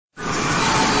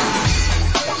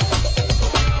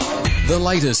The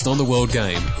latest on the world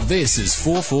game. This is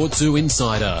 442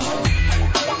 Insider.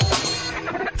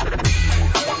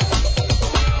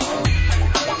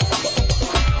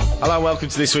 Hello, welcome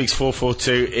to this week's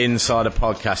 442 Insider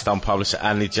podcast. I'm publisher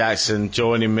Andy Jackson.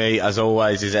 Joining me, as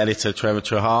always, is editor Trevor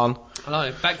Trahan.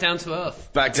 Hello, back down to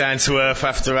earth. Back down to earth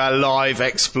after our live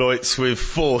exploits with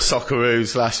 4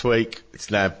 Socceroos last week.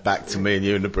 It's now back to me and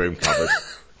you in the broom cupboard.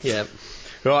 Yeah.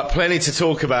 Right, plenty to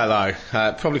talk about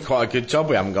though. Probably quite a good job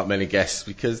we haven't got many guests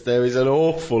because there is an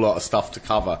awful lot of stuff to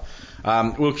cover.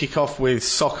 We'll kick off with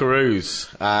Socceroos.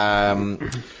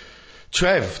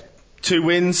 Trev, 2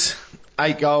 wins,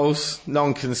 8 goals,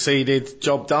 non-conceded,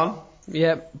 job done.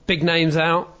 Yeah, big names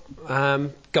out.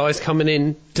 Guys coming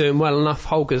in, doing well enough.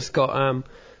 Holger's got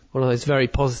one of those very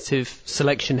positive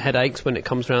selection headaches when it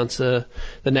comes round to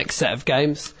the next set of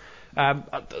games.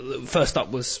 First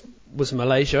up was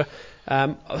Malaysia.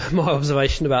 My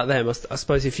observation about them, I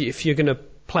suppose if you're going to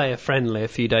play a friendly a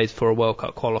few days for a World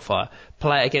Cup qualifier,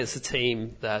 play it against a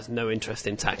team that has no interest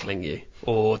in tackling you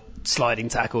or sliding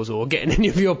tackles or getting any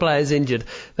of your players injured.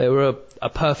 They were a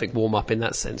perfect warm-up in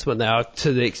that sense, weren't they?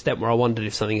 To the extent where I wondered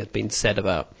if something had been said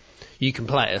about you can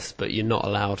play us, but you're not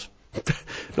allowed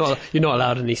you're not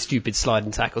allowed any stupid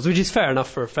sliding tackles, which is fair enough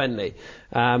for a friendly.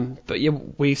 But yeah,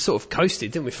 we sort of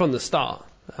coasted, didn't we, from the start?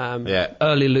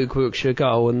 Early Luke Wilkshire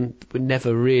goal, and we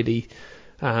never really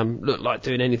looked like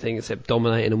doing anything except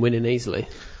dominating and winning easily.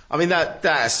 I mean, that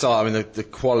aside, I mean, the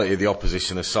quality of the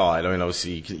opposition aside, I mean,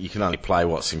 obviously you can only play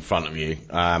what's in front of you.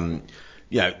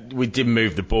 We did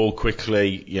move the ball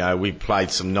quickly. We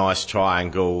played some nice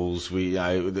triangles. We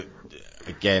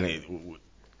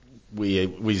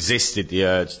resisted the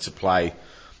urge to play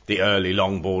the early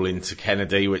long ball into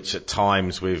Kennedy, which at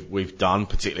times we've done,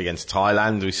 particularly against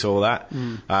Thailand. We saw that.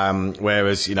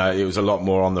 Whereas it was a lot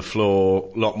more on the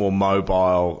floor, a lot more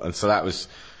mobile, and so that was.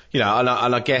 And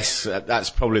I guess that's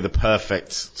probably the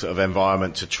perfect sort of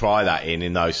environment to try that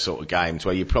in those sort of games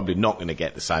where you're probably not going to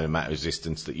get the same amount of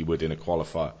resistance that you would in a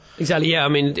qualifier. Exactly, yeah. I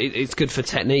mean, it's good for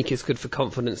technique, it's good for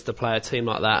confidence to play a team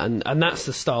like that, and that's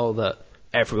the style that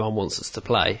everyone wants us to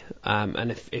play.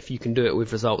 And if you can do it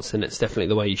with results, then it's definitely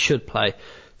the way you should play.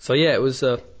 So yeah, it was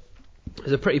a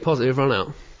pretty positive run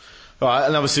out. Right,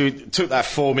 and obviously we took that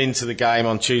form into the game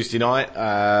on Tuesday night.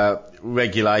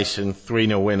 Regulation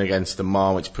 3-0 win against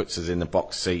Oman, which puts us in the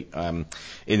box seat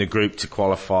in the group to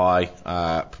qualify.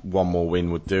 One more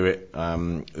win would do it.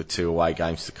 The 2 away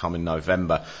games to come in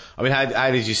November. I mean,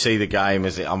 how did you see the game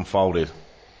as it unfolded?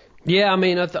 Yeah, I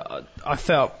mean, I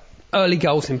felt early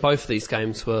goals in both of these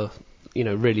games were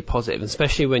really positive,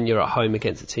 especially when you're at home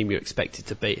against a team you're expected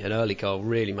to beat. An early goal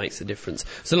really makes a difference.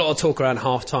 There's a lot of talk around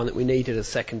half-time that we needed a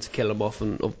second to kill them off,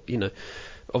 and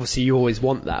obviously you always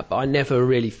want that, but I never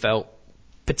really felt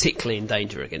particularly in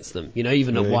danger against them.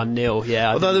 Even at 1-0,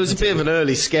 yeah. Although there was a bit of an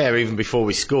early scare even before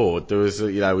we scored. There was,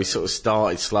 we sort of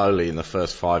started slowly in the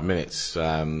first 5 minutes.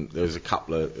 There was a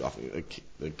couple of, I think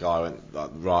the guy went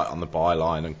right on the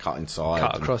byline and cut inside.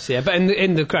 Cut across, yeah. But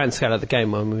in the grand scale of the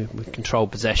game, when we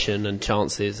controlled possession and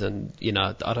chances, and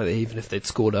I don't think even if they'd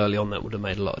scored early on, that would have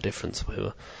made a lot of difference. We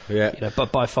were,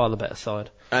 but by far the better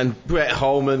side. And Brett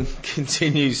Holman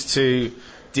continues to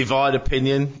divide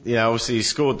opinion. Obviously he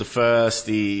scored the first,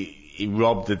 he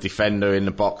robbed the defender in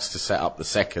the box to set up the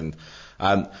second.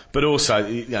 But also,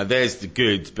 there's the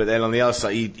good, but then on the other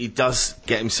side, he does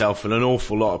get himself in an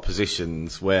awful lot of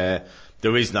positions where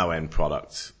there is no end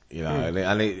product,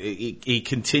 and he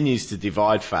continues to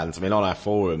divide fans. I mean, on our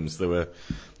forums, there were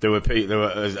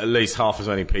at least half as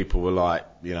many people were like,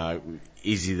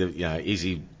 is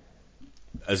he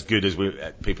as good as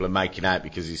people are making out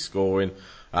because he's scoring?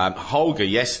 Holger,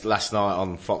 last night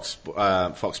on Fox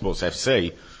Sports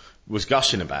FC was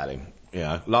gushing about him.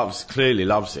 Clearly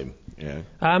loves him.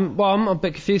 Well, I'm a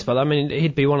bit confused by that. I mean,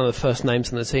 he'd be one of the first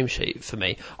names on the team sheet for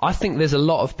me. I think there's a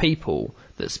lot of people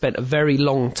that spent a very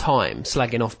long time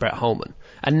slagging off Brett Holman,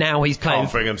 and now he's playing.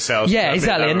 Can't bring himself. Yeah,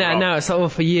 exactly. And now it's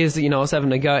like, for years that I was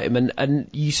having a go at him, and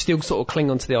you still sort of cling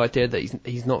on to the idea that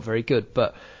he's not very good,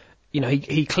 but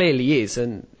he clearly is,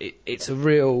 and it's a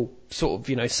real sort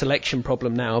of selection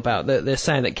problem now. About they're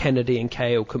saying that Kennedy and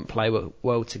Cahill couldn't play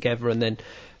well together, and then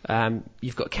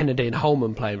you've got Kennedy and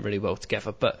Holman playing really well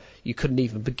together, but you couldn't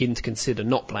even begin to consider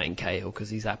not playing Cahill because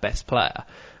he's our best player.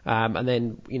 And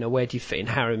then, where do you fit in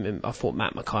Harriman? I thought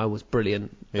Matt Mackay was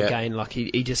brilliant again. Like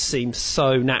he just seems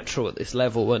so natural at this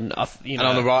level. And and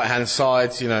on the right hand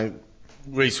side,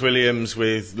 Reece Williams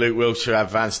with Luke Wilkshire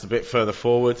advanced a bit further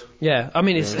forward. Yeah, I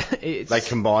mean it's they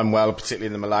combine well, particularly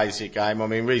in the Malaysia game. I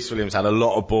mean, Reece Williams had a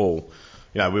lot of ball.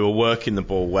 We were working the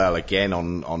ball well again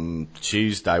on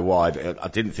Tuesday wide. I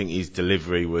didn't think his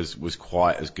delivery was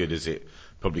quite as good as it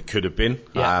probably could have been.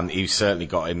 Yeah. He certainly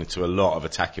got into a lot of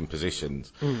attacking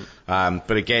positions.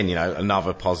 But again,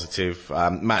 another positive.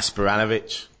 Matt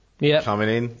Sporanovic coming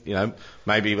in,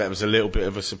 maybe that was a little bit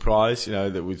of a surprise,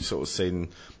 that we've sort of seen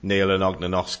Neil and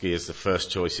Ognanovsky as the first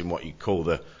choice in what you call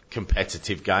the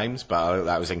competitive games, but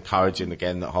that was encouraging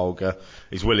again that Holger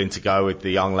is willing to go with the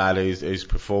young lad who's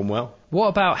performed well. What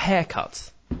about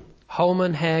haircuts?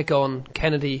 Holman, hair gone.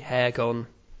 Kennedy, hair gone.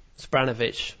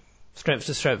 Spranovic, strength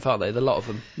to strength, aren't they? A lot of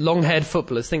them. Long-haired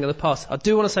footballers, think of the past. I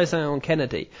do want to say something on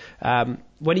Kennedy.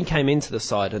 When he came into the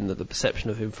side, and the perception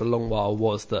of him for a long while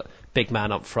was that big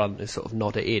man up front who sort of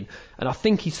nodded in. And I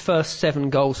think his first 7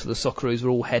 goals for the Socceroos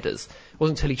were all headers. It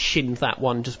wasn't until he shinned that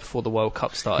one just before the World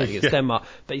Cup started against Denmark.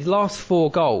 But his last 4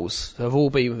 goals have all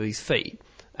been with his feet,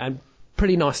 and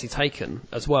pretty nicely taken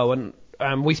as well.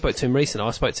 And we spoke to him recently.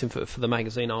 I spoke to him for the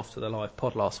magazine after the live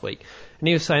pod last week. And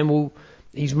he was saying, well,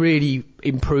 he's really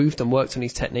improved and worked on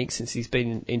his technique since he's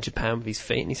been in Japan with his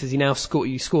feet. And he says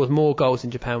he scores more goals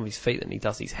in Japan with his feet than he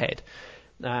does his head,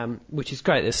 which is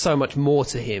great. There's so much more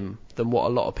to him than what a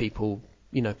lot of people,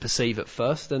 perceive at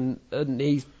first. And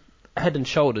he's head and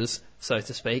shoulders, so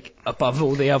to speak, above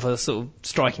all the other sort of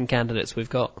striking candidates we've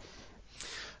got.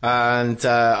 And,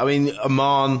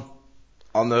 Oman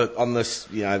on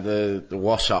the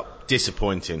wash up,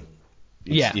 disappointing.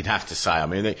 You'd have to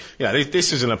say.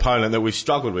 This is an opponent that we've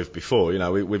struggled with before.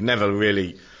 We've never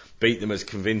really beat them as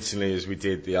convincingly as we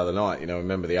did the other night.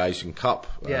 Remember the Asian Cup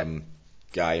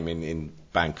game in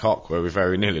Bangkok where we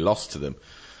very nearly lost to them.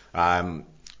 I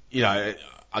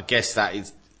guess that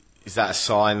is that a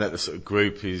sign that the sort of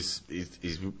group is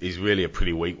really a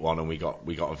pretty weak one, and we got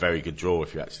a very good draw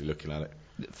if you're actually looking at it.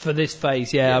 For this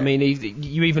phase, yeah.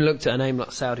 You even looked at a name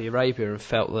like Saudi Arabia and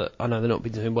felt that, I know they've not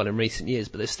been doing well in recent years,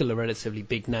 but they're still a relatively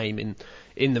big name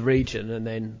in the region. And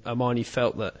then Omani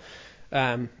felt that,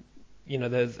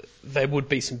 there would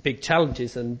be some big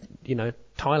challenges, and,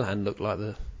 Thailand looked like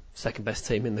the second best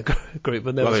team in the group.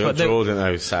 But they got drawn, didn't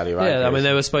they, with Saudi Arabia? Yeah,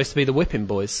 they were supposed to be the whipping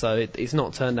boys, so it's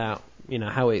not turned out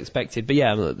how we expected. But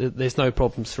yeah, there's no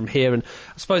problems from here. And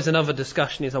I suppose another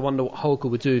discussion is, I wonder what Holger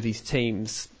would do with these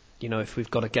teams. If we've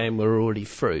got a game where we're already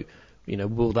through,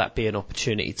 will that be an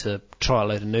opportunity to try a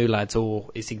load of new lads,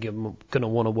 or is he going to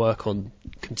want to work on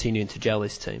continuing to gel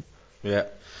this team? Yeah,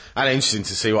 and interesting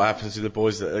to see what happens to the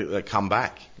boys that come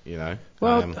back.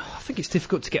 Well, I think it's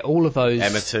difficult to get all of those.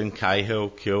 Emerton, Cahill,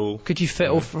 Kuhl. Could you fit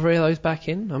all 3 of those back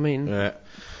in? Yeah.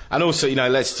 And also,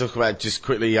 let's talk about just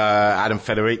quickly Adam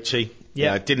Federici.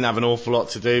 Yeah, didn't have an awful lot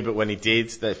to do, but when he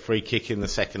did, that free kick in the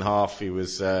second half, he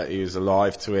was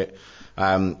alive to it.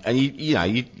 And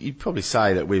you'd probably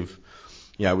say that with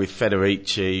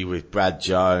Federici, with Brad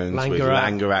Jones, with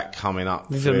Langerak coming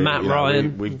up, with Matt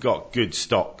Ryan, we've got good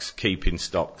stocks, keeping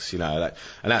stocks, and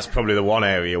that's probably the one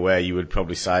area where you would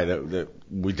probably say that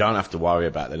we don't have to worry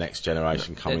about the next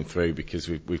generation coming through, because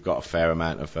we've got a fair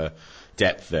amount of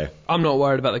depth there. I'm not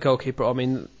worried about the goalkeeper.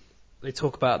 They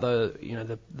talk about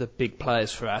the big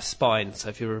players for our spine. So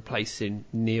if you're replacing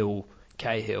Neil,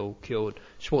 Cahill, Kuhl,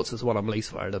 Schwartz's one I'm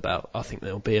least worried about. I think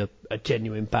there'll be a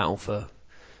genuine battle for,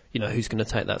 who's going to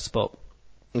take that spot.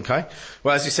 Okay.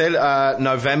 Well, as you said,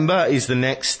 November is the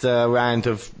next round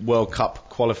of World Cup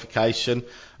qualification.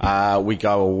 We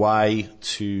go away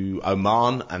to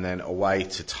Oman and then away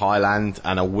to Thailand,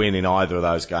 and a win in either of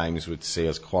those games would see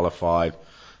us qualified.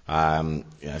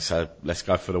 So let's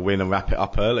go for the win and wrap it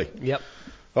up early. Yep.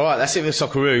 All right, that's it for the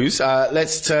Socceroos.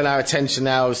 Let's turn our attention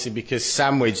now, obviously, because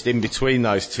sandwiched in between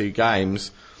those 2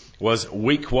 games was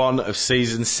week 1 of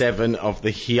season 7 of the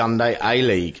Hyundai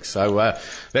A-League. So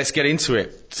let's get into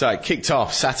it. So it kicked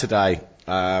off Saturday,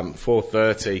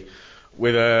 4:30,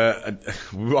 with a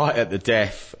right at the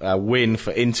death win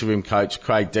for interim coach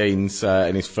Craig Deans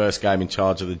in his first game in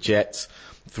charge of the Jets,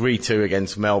 3-2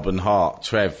 against Melbourne Heart.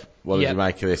 Trev, what did you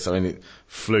make of this?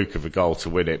 Fluke of a goal to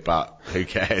win it, but who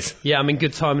cares? Yeah,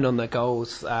 good timing on their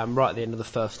goals, right at the end of the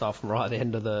first half and right at the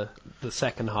end of the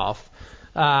second half.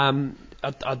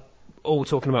 All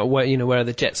talking about where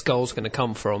the Jets' goals going to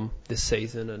come from this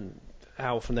season and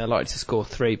how often they're likely to score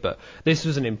 3. But this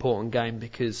was an important game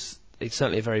because it's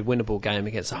certainly a very winnable game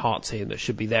against a Heart team that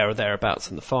should be there or thereabouts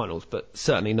in the finals, but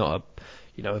certainly not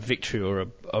a victory or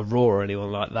a Raw or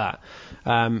anyone like that.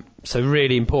 So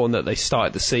really important that they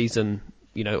started the season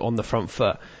on the front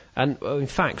foot, and in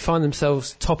fact find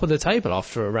themselves top of the table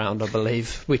after a round, I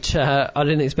believe, which I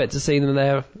didn't expect to see them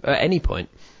there at any point.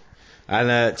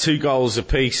 And 2 goals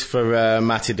apiece for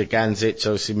Mati Deganzic,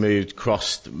 obviously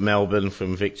crossed Melbourne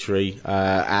from victory,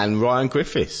 and Ryan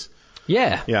Griffiths.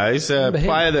 Yeah, he's a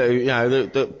player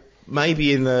that that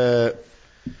maybe in the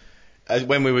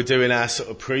when we were doing our sort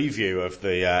of preview of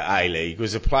the A-League,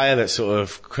 was a player that sort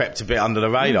of crept a bit under the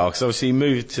radar, because obviously he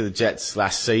moved to the Jets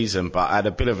last season, but had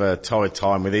a bit of a torrid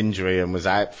time with injury and was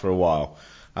out for a while.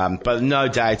 But no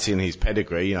doubt in his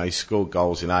pedigree, you know, he scored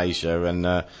goals in Asia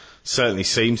and certainly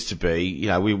seems to be, you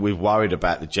know, we've worried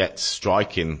about the Jets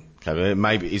striking.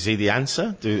 Maybe is he the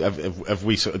answer? Have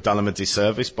we sort of done him a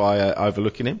disservice by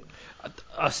overlooking him?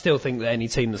 I still think that any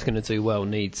team that's going to do well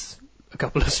needs a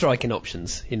couple of striking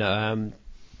options. You know,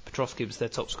 Petrosky was their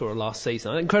top scorer last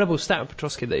season. An incredible stat of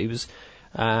Petrosky that he was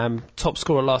top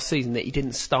scorer last season, that he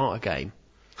didn't start a game.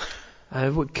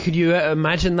 Could you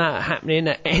imagine that happening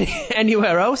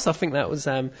anywhere else? I think that was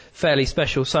fairly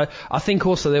special. So I think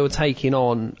also they were taking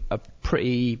on a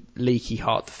pretty leaky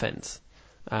Hart defence.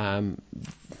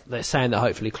 They're saying that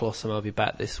hopefully Klaassen will be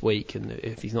back this week, and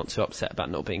if he's not too upset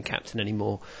about not being captain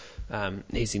anymore,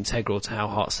 he's integral to how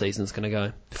Hart's season's going to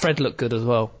go. Fred looked good as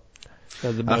well.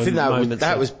 I think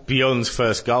that was Beyond's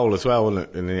first goal as well, wasn't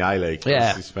it, in the A-League?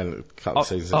 Yeah. He spent a couple of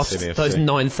seasons at Sydney FC. Those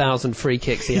 9,000 free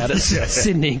kicks he had at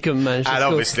Sydney, couldn't manage to and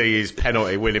score. Obviously his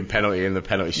winning penalty in the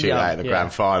penalty shootout in the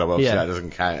grand final, obviously that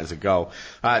doesn't count as a goal.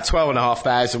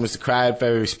 12,500 was the crowd,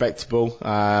 very respectable.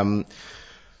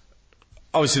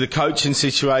 Obviously, the coaching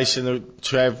situation,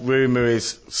 Trev, rumour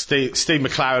is Steve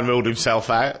McLaren ruled himself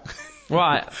out.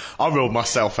 Right. I ruled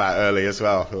myself out early as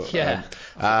well. Yeah.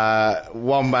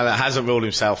 One man that hasn't ruled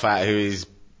himself out, who is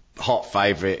hot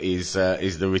favourite, is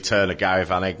the return of Gary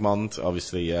van Egmond.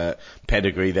 Obviously,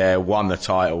 pedigree there, won the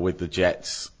title with the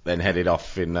Jets, then headed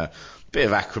off in a bit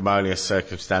of acrimonious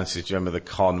circumstances. Do you remember the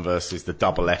Con versus the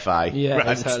double FA? Yeah, rant?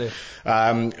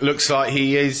 exactly. Looks like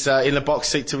he is in the box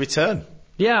seat to return.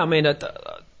 Yeah, I mean, I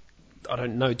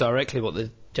don't know directly what the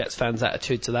Jets fans'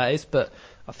 attitude to that is, but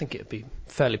I think it would be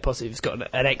fairly positive. He's got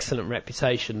an excellent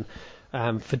reputation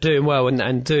for doing well,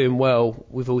 and doing well,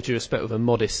 with all due respect, with a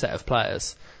modest set of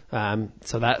players.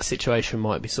 So that situation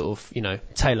might be sort of, you know,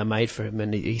 tailor-made for him,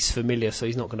 and he's familiar, so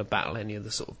he's not going to battle any of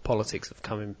the sort of politics of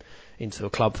coming into a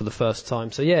club for the first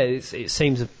time. So yeah, it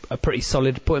seems a pretty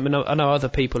solid appointment. I know other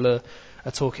people are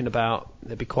talking about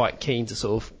they'd be quite keen to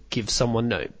sort of give someone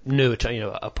new, you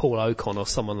know, a Paul Ocon or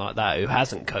someone like that who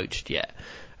hasn't coached yet,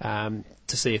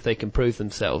 to see if they can prove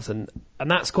themselves, and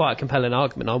that's quite a compelling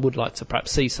argument. I would like to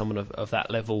perhaps see someone of that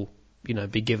level, you know,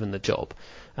 be given the job.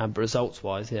 But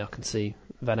results-wise, yeah, I can see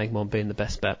Van Egmond being the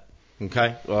best bet.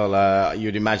 Okay, well,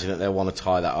 you'd imagine that they'll want to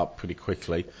tie that up pretty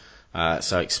quickly,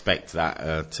 so expect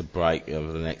that to break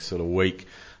over the next sort of week.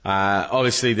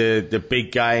 Obviously, the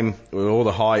big game with all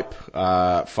the hype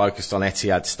focused on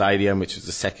Etihad Stadium, which was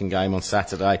the second game on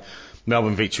Saturday.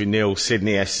 Melbourne Victory 0,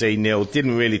 Sydney FC 0.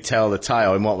 Didn't really tell the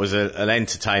tale in what was an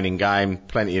entertaining game,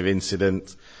 plenty of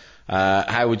incident.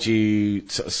 How would you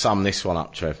sort of sum this one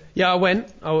up, Trev? Yeah, I went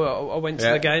to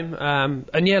the game,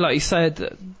 and yeah, like you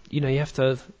said, you know, you have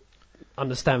to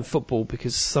understand football,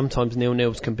 because sometimes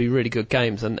 0-0s can be really good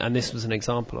games, and this was an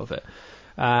example of it.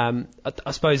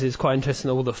 I suppose it's quite interesting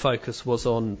that all the focus was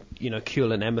on, you know,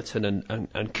 Kuhl and Emerton,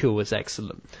 and Kuhl was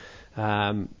excellent.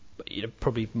 You know,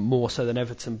 probably more so than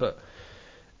Everton, but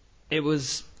it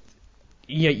was,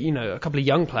 you know, a couple of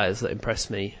young players that impressed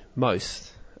me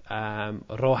most.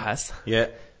 Rojas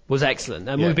was excellent,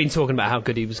 and we've been talking about how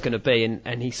good he was going to be,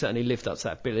 and he certainly lived up to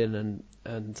that billion.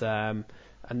 And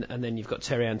then you've got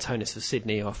Terry Antonis for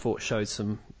Sydney, who I thought showed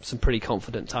some pretty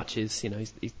confident touches. You know,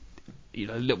 he's you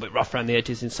know, a little bit rough around the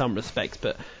edges in some respects,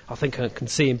 but I think I can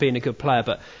see him being a good player.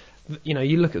 But you know,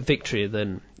 you look at Victory,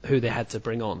 then who they had to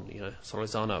bring on, you know,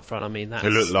 Solorzano up front. I mean, that's... He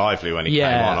looked lively when he came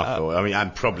on, I thought. I mean,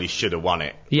 and probably should have won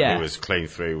it. Yeah. He was clean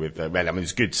through with the... Well, I mean, it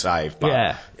was a good save,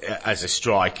 but as a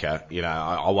striker, you know,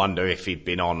 I wonder if he'd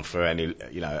been on for any,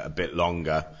 you know, a bit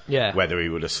longer, whether he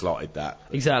would have slotted that.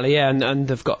 Exactly, yeah, and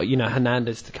they've got, you know,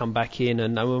 Hernandez to come back in,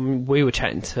 and I mean, we were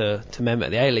chatting to Mem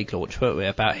at the A-League launch, weren't we,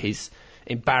 about his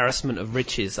embarrassment of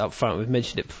riches up front. We've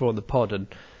mentioned it before on the pod, and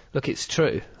look, it's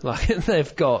true. Like,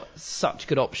 they've got such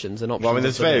good options and options. Well, I mean,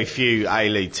 there's very few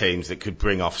A-League teams that could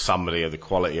bring off somebody of the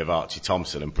quality of Archie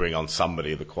Thompson and bring on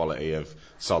somebody of the quality of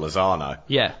Solorzano.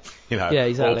 Yeah. You know, yeah,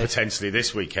 exactly. Or potentially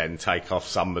this weekend take off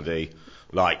somebody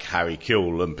like Harry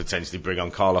Kuhl and potentially bring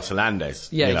on Carlos Hernandez.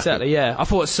 Yeah, exactly. Yeah, I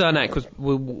thought Cernak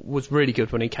was really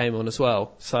good when he came on as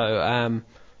well. So,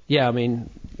 yeah, I mean,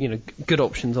 you know, good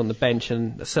options on the bench,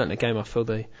 and certainly a game I feel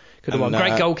they could have won.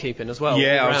 Great goalkeeping as well.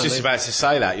 Yeah, I was just about to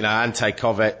say that. You know, Ante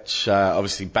Kovac,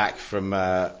 obviously back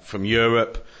from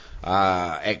Europe,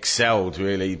 excelled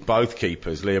really. Both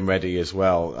keepers, Liam Reddy as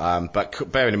well.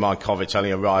 But bearing in mind, Kovac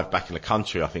only arrived back in the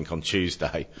country, I think, on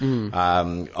Tuesday.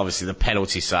 Obviously, the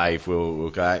penalty save will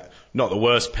go out. Not the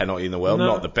worst penalty in the world,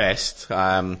 not the best.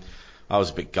 I was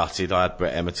a bit gutted. I had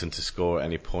Brett Emerton to score at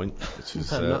any point, which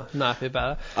was not happy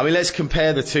about that. I mean, let's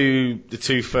compare the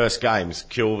two first games,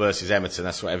 Kuhl versus Emerton.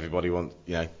 That's what everybody will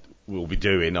be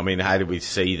doing. I mean, how did we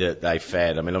see that they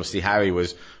fared? I mean, obviously Harry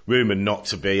was rumoured not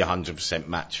to be 100%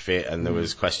 match fit, and there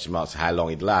was question marks of how long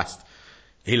he'd last.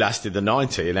 He lasted the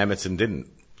 90, and Emerton didn't.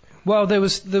 Well, there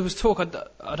was talk.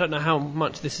 I don't know how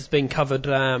much this has been covered,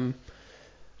 here,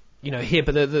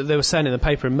 but they were saying in the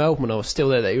paper in Melbourne when I was still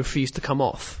there that he refused to come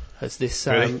off. As this,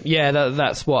 really?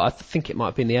 That's what I think it might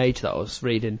have been the age that I was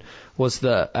reading, was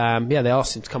that, they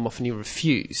asked him to come off and he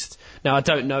refused. Now, I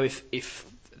don't know if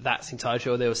that's entirely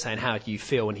true, or they were saying, how do you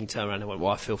feel, when he turned around and went,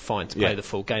 well, I feel fine to play the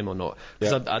full game or not.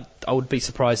 Because I would be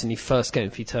surprised in his first game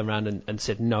if he turned around and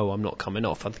said, no, I'm not coming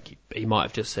off. I think he might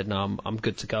have just said, no, I'm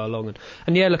good to go along.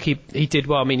 And look, he did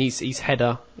well. I mean, his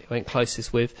header, he went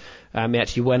closest with. He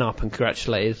actually went up and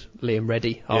congratulated Liam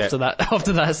Reddy after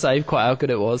that save, quite how good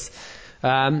it was.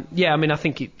 I mean, I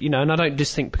think, and I don't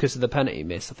just think because of the penalty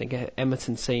miss. I think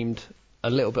Emerton seemed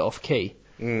a little bit off key.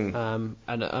 And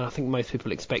I think most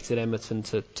people expected Emerton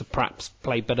to perhaps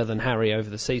play better than Harry over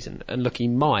the season. And look, he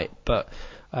might, but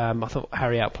I thought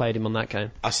Harry outplayed him on that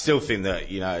game. I still think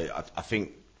that, I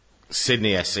think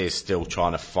Sydney SC is still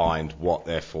trying to find what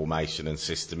their formation and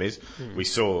system is. We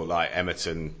saw,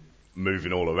 Emerton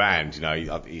moving all around.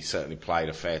 He certainly played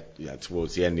a fair,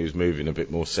 towards the end he was moving a bit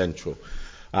more central.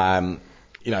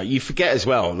 You forget as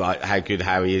well, how good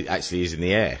Harry actually is in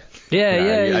the air.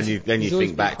 And then you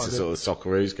think back to sort of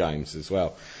Socceroos games as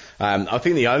well. I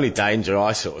think the only danger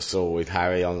I sort of saw with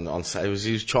Harry on Saturday was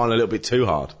he was trying a little bit too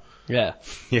hard. Yeah.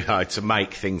 To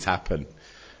make things happen.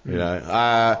 All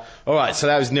right, so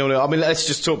that was 0-0. I mean, let's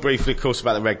just talk briefly, of course,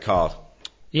 about the red card.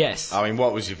 Yes. I mean,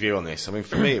 what was your view on this? I mean,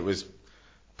 for me, it was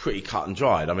pretty cut and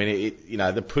dried. I mean,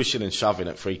 the pushing and shoving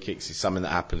at free kicks is something that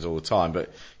happens all the time,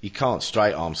 but you can't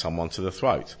straight arm someone to the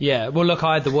throat. Yeah, well, look,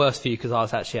 I had the worst view because I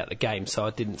was actually at the game, so I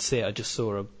didn't see it. I just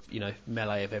saw a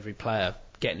melee of every player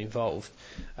getting involved,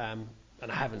 and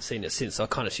I haven't seen it since. So I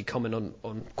can't actually comment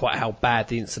on quite how bad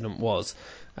the incident was,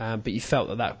 but you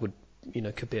felt that would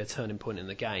could be a turning point in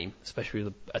the game, especially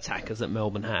with the attackers that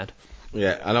Melbourne had.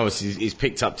 Yeah, and obviously he's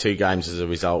picked up 2 games as a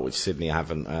result, which Sydney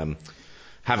haven't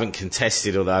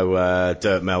contested, although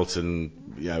Dirk Melton,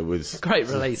 was... Great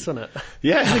release, wasn't it?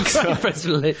 Yeah. Great press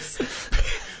release.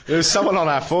 There was someone on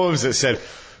our forums that said,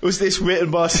 was this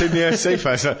written by Sydney FC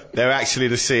fans? They're actually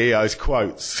the CEO's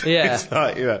quotes. Yeah.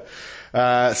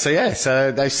 It's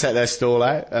so they've set their stall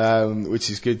out,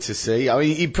 which is good to see. I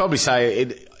mean, you'd probably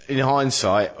say, in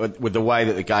hindsight, with the way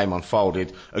that the game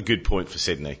unfolded, a good point for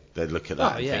Sydney. They'd look at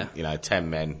that and think, 10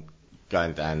 men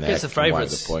going down there. It's a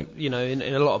favourite, in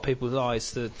a lot of people's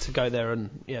eyes to go there and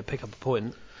pick up a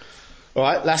point. All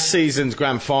right, last season's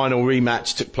grand final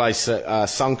rematch took place at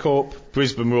Suncorp.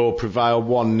 Brisbane Roar prevailed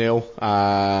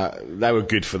 1-0. They were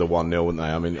good for the 1-0, weren't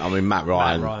they? I mean, Matt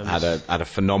Ryan had a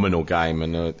phenomenal game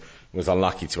and was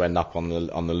unlucky to end up on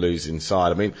the losing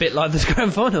side. I mean, bit like this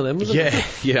grand final, then, wasn't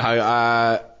it?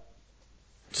 Yeah,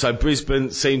 so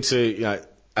Brisbane seemed to,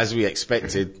 as we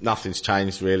expected, nothing's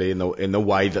changed really in the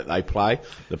way that they play.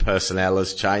 The personnel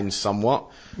has changed somewhat.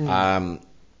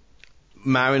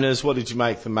 Mariners, what did you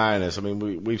make of the Mariners? I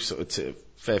mean, we've sort of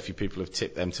fair few people have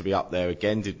tipped them to be up there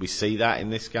again. Did we see that in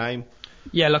this game?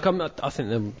 Yeah, look, I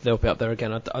think they'll be up there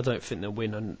again. I don't think they'll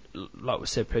win, and like we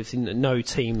said previously, no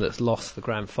team that's lost the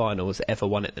grand final has ever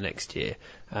won it the next year.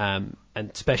 And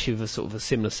especially with a sort of a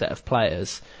similar set of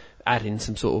players, adding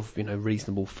some sort of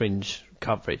reasonable fringe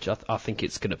coverage, I think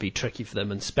it's going to be tricky for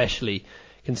them, and especially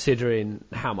considering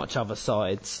how much other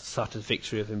sides such as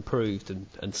Victory have improved,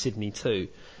 and Sydney too.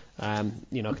 I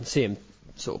can see him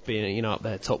sort of being up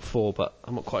there top 4, but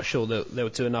I'm not quite sure they'll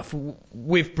do enough.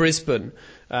 With Brisbane,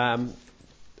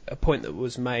 a point that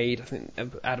was made, I think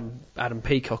Adam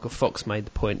Peacock of Fox made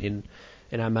the point in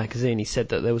our magazine. He said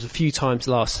that there was a few times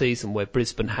last season where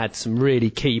Brisbane had some really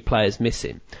key players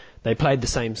missing. They played the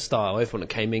same style, everyone that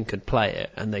came in could play it,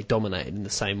 and they dominated in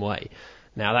the same way.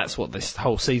 Now that's what this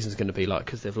whole season's going to be like,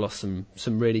 because they've lost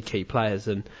some really key players,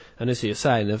 and as you're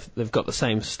saying, they've got the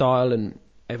same style, and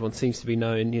everyone seems to be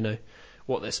knowing,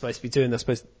 what they're supposed to be doing. I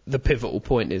suppose the pivotal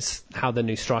point is how the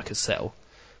new strikers settle.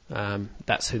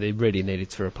 That's who they really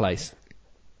needed to replace.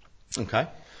 Okay.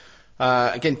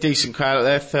 Again, decent crowd out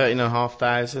there,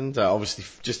 13,500. Obviously,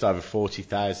 just over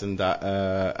 40,000 at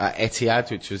Etihad,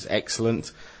 which was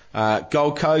excellent.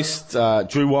 Gold Coast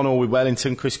drew 1-1 with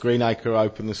Wellington. Chris Greenacre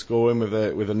opened the scoring with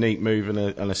a neat move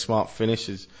and a smart finish,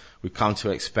 as we've come to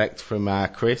expect from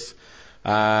Chris.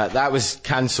 That was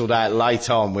cancelled out late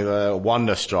on with a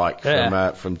wonder strike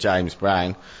from James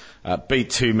Brown. Beat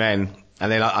 2 men, and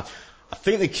then I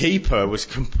think the keeper was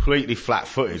completely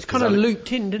flat-footed. Kind of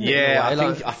looped in, didn't it? Yeah, I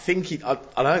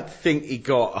don't think he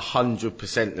got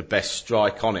 100% the best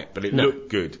strike on it, but it looked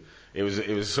good. It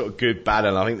was sort of good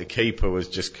battle. I think the keeper was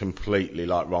just completely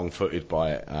wrong-footed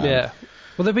by it. Yeah.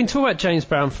 Well, they've been talking about James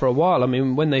Brown for a while. I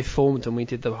mean, when they formed and we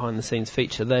did the behind-the-scenes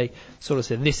feature, they sort of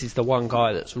said this is the one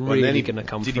guy that's really going to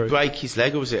come through. Did he break his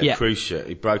leg, or was it a cruciate?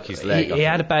 He broke his leg. He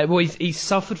had a bad. Well, he's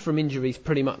suffered from injuries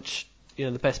pretty much,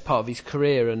 the best part of his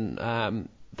career, and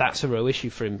that's a real issue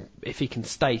for him. If he can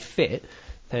stay fit,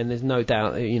 then there's no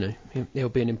doubt he'll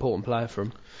be an important player for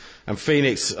him. And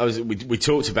Phoenix, we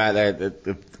talked about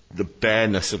the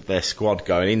bareness of their squad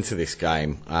going into this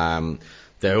game.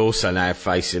 They're also now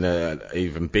facing an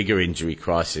even bigger injury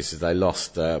crisis as they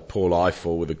lost Paul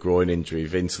Eiffel with a groin injury,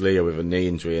 Vince Leah with a knee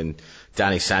injury, and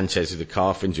Danny Sanchez with a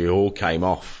calf injury. All came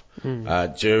off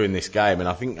during this game, and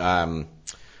I think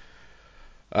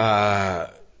the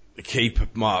keeper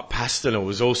Mark Pasternak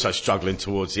was also struggling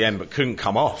towards the end, but couldn't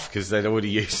come off because they'd already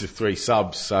used the 3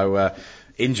 subs. So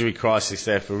injury crisis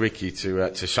there for Ricky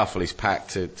to shuffle his pack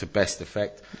to best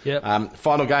effect. Yep.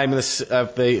 Final game of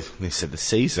the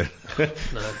season. No,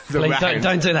 please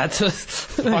don't do that to us.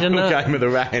 Final game of the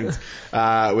round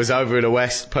was over in the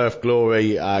West. Perth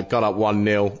Glory got up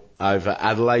 1-0 over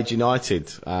Adelaide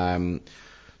United.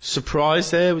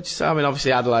 Surprise there, would you say? I mean,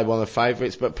 obviously Adelaide one of the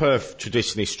favourites, but Perth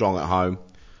traditionally strong at home.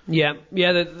 Yeah,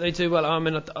 they do well. I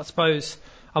mean, I suppose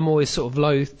I'm always sort of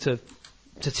loath to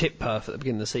tip Perth at the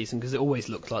beginning of the season because it always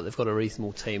looks like they've got a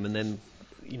reasonable team, and then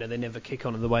they never kick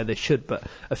on in the way they should. But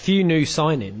a few new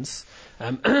signings,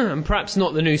 and perhaps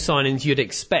not the new signings you'd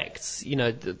expect.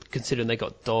 Considering they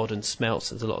got Dodd and Smelts,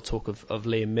 there's a lot of talk of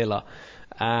Liam Miller.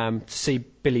 To see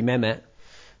Billy Mehmet,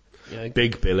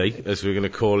 Big Billy, as we're going to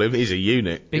call him, he's a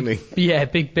unit, isn't he? Yeah,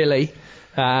 Big Billy.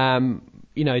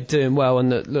 Doing well,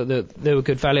 and they were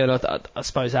good value. And I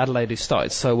suppose Adelaide, who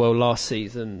started so well last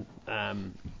season,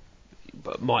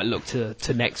 but might look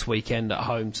to next weekend at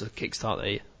home to kickstart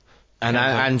the. And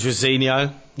Andrezinho,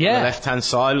 on the left-hand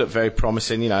side, looked very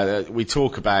promising. We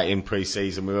talk about in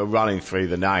pre-season, we were running through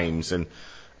the names, and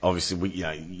obviously,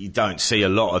 you don't see a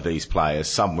lot of these players.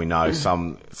 Some we know,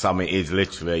 some it is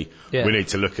literally. Yeah. We need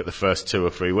to look at the first 2 or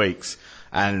 3 weeks.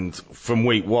 And from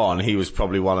week 1, he was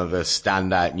probably one of the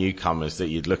standout newcomers that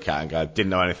you'd look at and go, didn't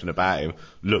know anything about him.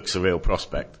 Looks a real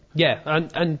prospect. Yeah,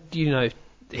 and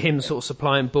him sort of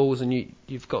supplying balls, and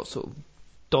you've got sort of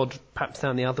Dodd perhaps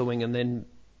down the other wing, and then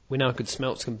we know how good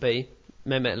Smelts can be.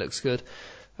 Mehmet looks good.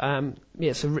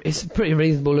 It's a pretty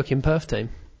reasonable looking Perth team.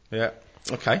 Yeah.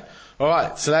 Okay. All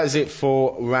right. So that is it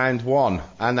for round 1,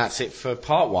 and that's it for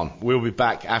part 1. We'll be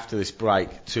back after this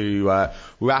break to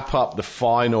wrap up the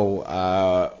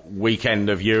final weekend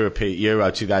of Euro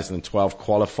 2012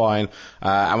 qualifying,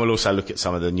 and we'll also look at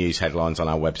some of the news headlines on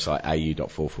our website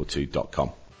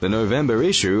au.442.com. The November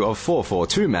issue of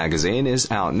 442 magazine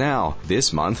is out now.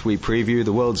 This month we preview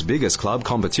the world's biggest club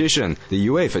competition, the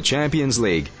UEFA Champions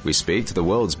League. We speak to the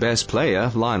world's best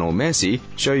player, Lionel Messi,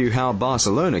 show you how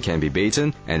Barcelona can be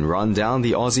beaten, and run down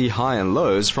the Aussie high and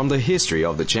lows from the history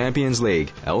of the Champions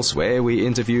League. Elsewhere we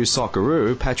interview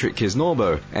Socceroo Patrick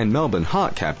Kisnorbo and Melbourne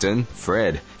Heart captain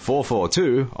Fred.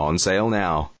 442 on sale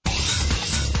now.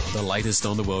 The latest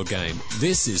on the world game.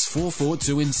 This is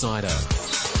 442 Insider.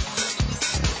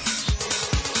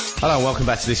 Hello and welcome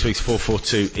back to this week's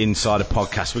 442 Insider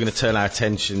podcast. We're going to turn our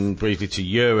attention briefly to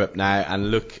Europe now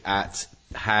and look at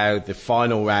how the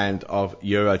final round of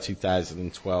Euro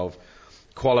 2012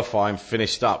 qualifying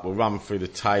finished up. We'll run through the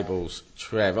tables,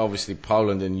 Trev. Obviously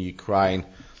Poland and Ukraine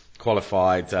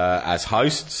qualified as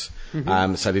hosts, so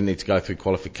they didn't need to go through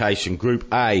qualification.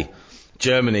 Group A,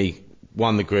 Germany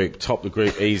won the group, topped the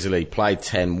group easily, played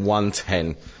 10, won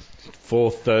 10.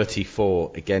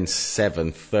 434 against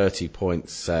 7, 30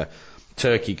 points.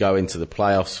 Turkey go into the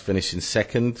playoffs, finishing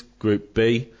second. Group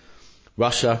B,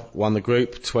 Russia won the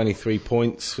group, 23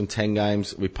 points from 10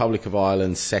 games. Republic of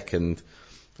Ireland second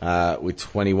with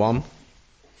 21.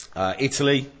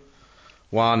 Italy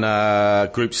won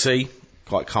Group C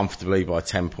quite comfortably by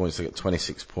 10 points. They got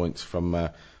 26 points from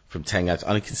 10 games.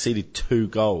 Only conceded 2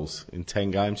 goals in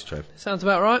 10 games, Trev. Sounds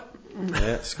about right.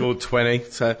 Yeah, scored 20.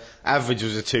 So average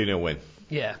was a 2-0 win.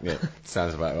 Yeah,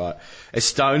 sounds about right.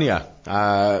 Estonia,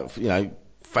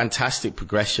 fantastic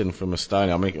progression from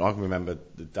Estonia. I mean, I can remember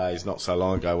the days not so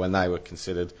long ago when they were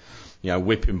considered,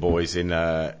 whipping boys in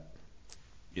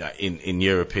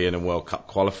European and World Cup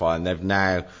qualifying. They've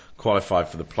now qualified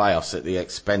for the playoffs at the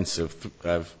expense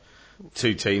of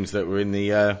 2 teams that were in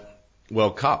the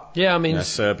World Cup. Yeah, I mean,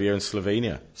 Serbia and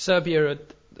Slovenia. Serbia,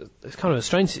 it's kind of a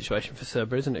strange situation for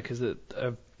Serbia, isn't it? Because they're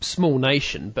a small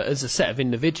nation, but as a set of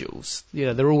individuals,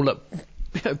 they're all at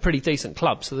pretty decent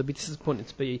club, so they'd be disappointed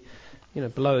to be,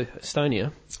 below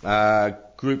Estonia.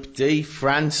 Group D,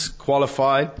 France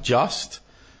qualified just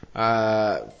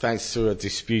thanks to a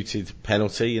disputed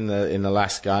penalty in the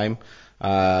last game.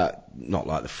 Not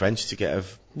like the French to get a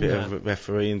bit of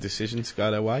refereeing decision to go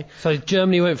their way. So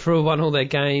Germany went through, won all their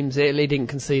games. Italy didn't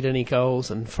concede any goals,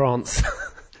 and France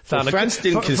found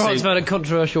a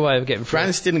controversial way of getting through.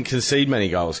 France didn't concede many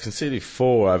goals. Conceded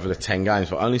 4 over the 10 games,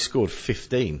 but only scored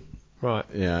 15. Right.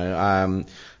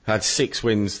 Had 6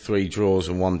 wins, 3 draws,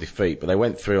 and 1 defeat, but they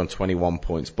went through on 21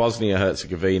 points.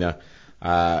 Bosnia-Herzegovina,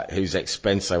 whose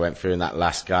expense they went through in that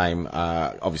last game,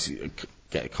 obviously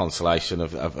get a consolation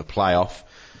of a playoff.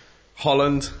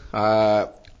 Holland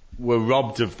were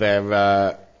robbed of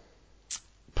their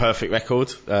perfect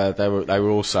record. They were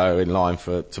also in line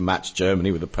to match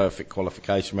Germany with a perfect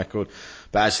qualification record,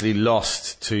 but actually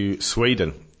lost to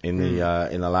Sweden in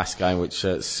the last game, which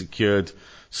secured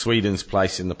Sweden's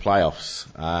place in the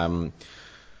playoffs.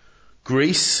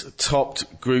 Greece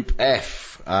topped Group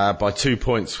F by 2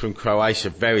 points from Croatia,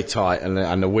 very tight,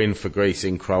 and the win for Greece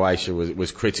in Croatia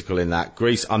was critical in that.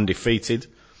 Greece undefeated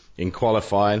in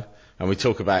qualifying, and we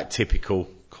talk about typical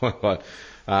qualifying.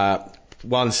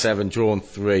 1-7, drawn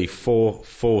 3,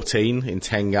 4-14 in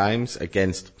 10 games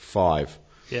against 5.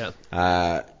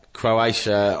 Yeah.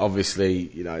 Croatia,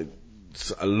 obviously,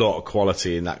 a lot of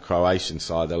quality in that Croatian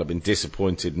side. They'll have been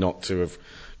disappointed not to have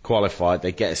qualified.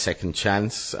 They get a second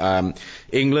chance.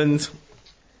 England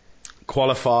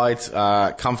qualified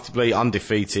comfortably,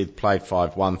 undefeated, played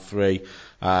 5-1-3.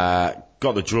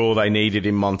 Got the draw they needed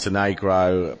in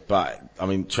Montenegro, but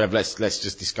Trev, let's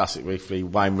just discuss it briefly.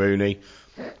 Wayne Rooney.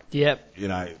 Yep. He's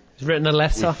written a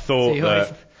letter. Thought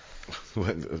that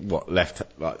what left?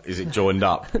 Is it joined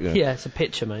up? Yeah, it's a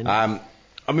picture, man.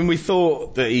 We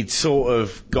thought that he'd sort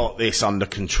of got this under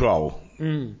control,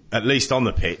 at least on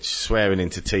the pitch, swearing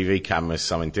into TV cameras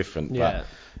something different. Yeah.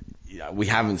 But we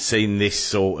haven't seen this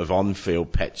sort of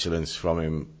on-field petulance from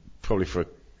him probably for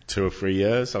 2 or 3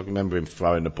 years. I remember him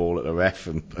throwing the ball at the ref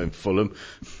and Fulham,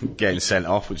 getting sent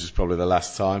off, which was probably the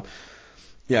last time.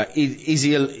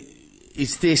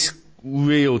 Is this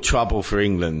real trouble for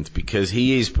England? Because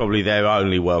he is probably their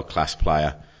only world-class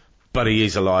player, but he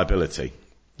is a liability.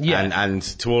 Yeah. And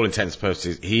to all intents and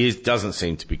purposes, he doesn't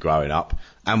seem to be growing up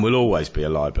and will always be a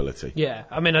liability. Yeah,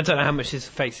 I don't know how much this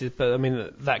affects it, but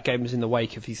that game was in the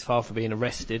wake of his father being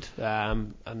arrested,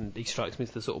 and he strikes me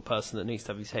as the sort of person that needs to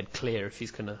have his head clear if he's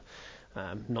going to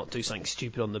not do something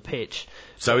stupid on the pitch.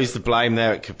 So is the blame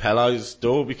there at Capello's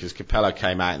door? Because Capello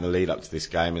came out in the lead up to this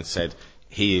game and said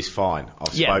he is fine.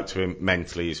 I've spoke to him,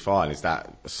 mentally he's fine. Is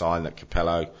that a sign that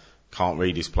Capello can't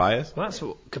read his players? Well, that's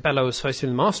what Capello was supposed to be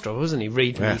the master of, wasn't he?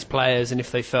 Reading his players, and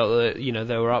if they felt that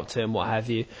they were up to him, what have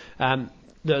you.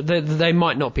 They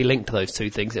might not be linked to those two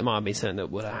things. It might have been something that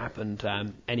would have happened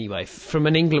anyway. From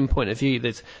an England point of view,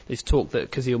 there's talk that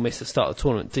because he'll miss the start of the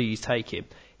tournament, do you take him?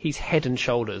 He's head and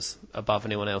shoulders above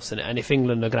anyone else in it. And if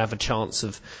England are going to have a chance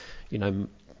of,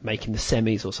 making the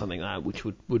semis or something like that, which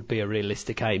would be a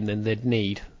realistic aim, then they'd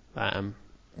need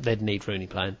Rooney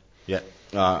playing. Yeah,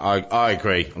 I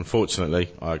agree.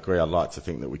 Unfortunately, I agree. I'd like to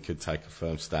think that we could take a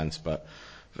firm stance, but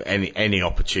for any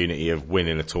opportunity of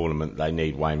winning a tournament, they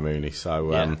need Wayne Rooney.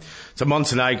 So, so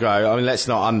Montenegro. Let's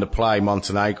not underplay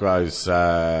Montenegro's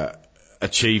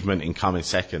achievement in coming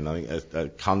second. I think a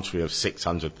country of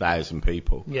 600,000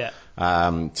 people. Yeah.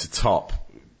 To top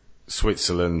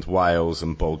Switzerland, Wales,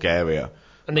 and Bulgaria.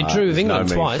 And they drew with England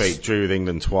twice. Drew with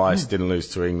England twice. Didn't lose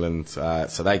to England.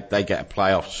 So they get a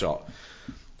playoff shot.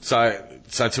 So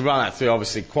to run that through,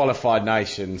 obviously qualified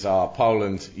nations are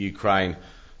Poland, Ukraine,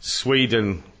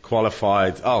 Sweden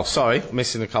qualified. Oh, sorry,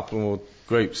 missing a couple more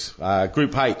groups.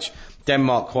 Group H,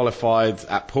 Denmark qualified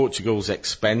at Portugal's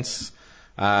expense.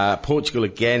 Portugal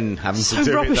again having to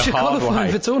do it the hard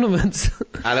way for tournaments.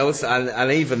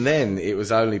 and even then, it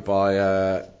was only by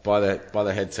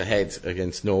the head-to-head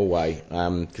against Norway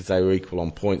because they were equal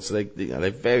on points. So they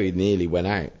very nearly went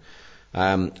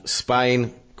out.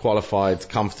 Spain qualified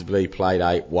comfortably, played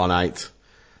 8, won 8.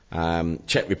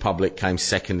 Czech Republic came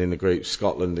second in the group.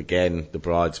 Scotland again, the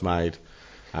bridesmaid.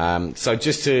 So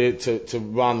just to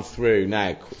run through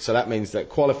now, so that means that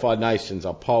qualified nations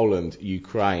are Poland,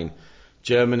 Ukraine,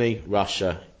 Germany,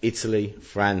 Russia, Italy,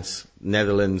 France,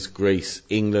 Netherlands, Greece,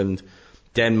 England,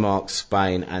 Denmark,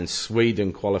 Spain, and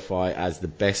Sweden qualify as the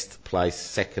best place,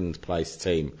 second place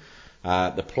team.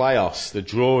 The playoffs, the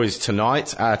draw is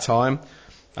tonight, our time.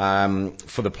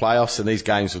 For the playoffs, and these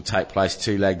games will take place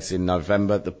 2 legs in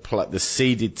November. The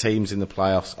seeded teams in the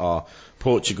playoffs are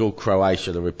Portugal,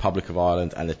 Croatia, the Republic of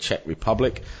Ireland, and the Czech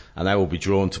Republic, and they will be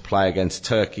drawn to play against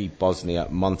Turkey, Bosnia,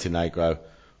 Montenegro,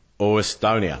 or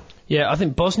Estonia. Yeah, I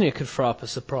think Bosnia could throw up a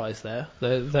surprise there.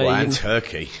 And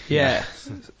Turkey. Yeah.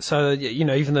 So,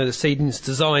 even though the seeding's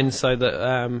designed so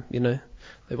that,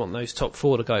 they want those top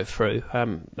 4 to go through,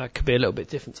 that could be a little bit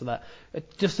different to that.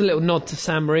 Just a little nod to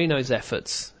San Marino's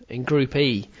efforts in Group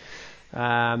E.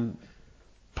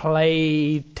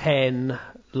 Played 10,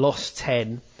 lost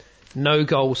 10, no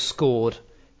goals scored,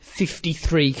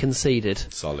 53 conceded.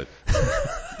 Solid.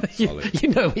 You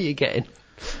know what you're getting.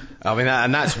 I mean,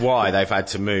 and that's why they've had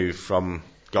to move from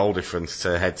goal difference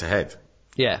to head-to-head.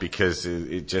 Yeah. Because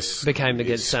it just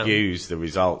skews the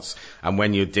results. And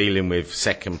when you're dealing with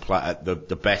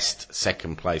the best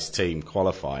second-place team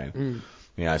qualifying,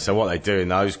 so what they do in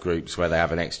those groups where they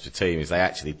have an extra team is they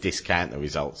actually discount the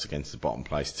results against the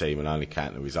bottom-place team and only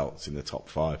count the results in the top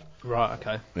 5. Right,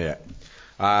 okay. Yeah.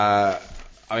 I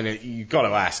mean, you've got to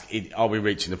ask, are we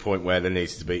reaching the point where there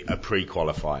needs to be a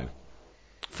pre-qualifying?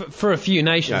 For a few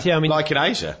nations, yeah. I mean, like in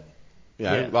Asia,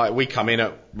 like we come in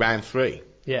at round 3.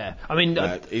 Yeah, I mean,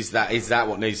 is that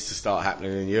what needs to start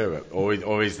happening in Europe,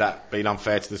 or is that being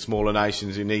unfair to the smaller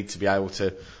nations who need to be able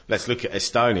to? Let's look at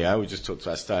Estonia. We just talked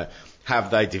about Estonia.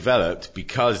 Have they developed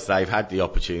because they've had the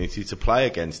opportunity to play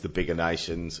against the bigger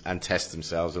nations and test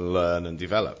themselves and learn and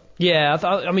develop? Yeah,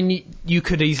 I mean, you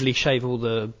could easily shave all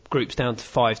the groups down to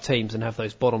 5 teams and have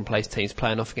those bottom place teams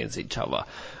playing off against each other.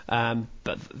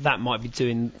 But that might be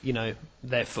doing,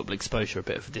 their football exposure a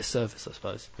bit of a disservice, I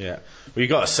suppose. Yeah. Well, you've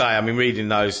got to say, I mean, reading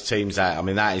those teams out, I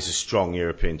mean, that is a strong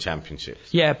European Championship.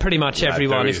 Yeah, pretty much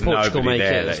everyone. If Portugal make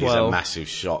it as well. It's a massive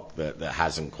shock that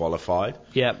hasn't qualified.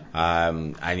 Yeah.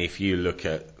 And if you look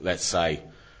at, let's say,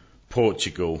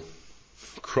 Portugal,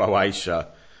 Croatia,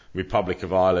 Republic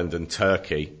of Ireland and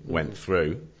Turkey went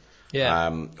through.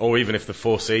 Yeah. Or even if the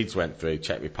 4 seeds went through,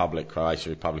 Czech Republic, Croatia,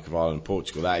 Republic of Ireland,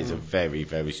 Portugal, that is a very,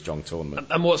 very strong tournament.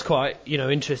 And what's quite,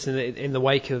 interesting in the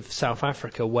wake of South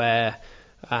Africa, where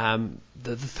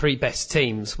the 3 best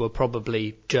teams were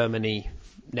probably Germany,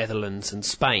 Netherlands and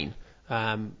Spain.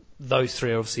 Those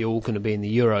 3 are obviously all going to be in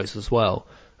the Euros as well,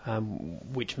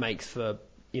 which makes for,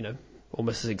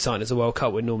 almost as exciting as a World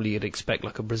Cup, where normally you'd expect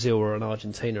like a Brazil or an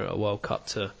Argentina at a World Cup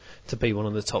to be one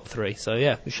of the top 3. So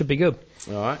yeah, it should be good.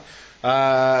 All right.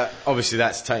 Obviously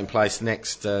that's taking place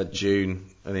next June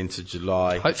and into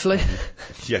July. Hopefully.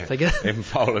 In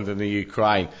Poland and the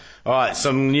Ukraine. All right,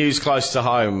 some news close to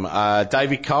home.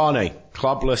 David Carney,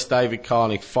 clubless David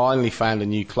Carney, finally found a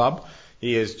new club.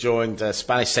 He has joined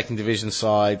Spanish second division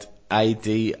side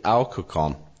AD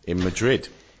Alcorcon in Madrid.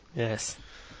 Yes.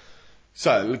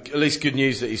 So, at least good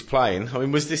news that he's playing. I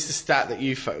mean, was this the stat that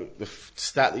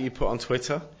you put on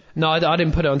Twitter? No, I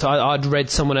didn't put it on Twitter. I'd read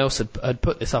someone else had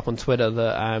put this up on Twitter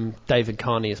that David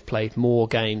Carney has played more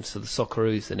games for the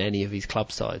Socceroos than any of his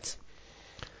club sides.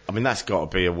 I mean, that's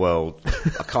got to be a world.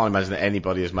 I can't imagine that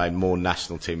anybody has made more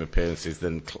national team appearances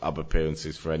than club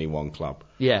appearances for any one club.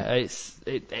 Yeah,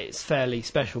 it's fairly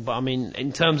special. But I mean,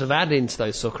 in terms of adding to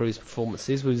those Socceroos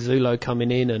performances, with Zulo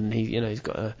coming in and he's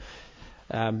got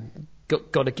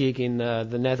a gig in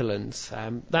the Netherlands,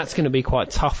 that's going to be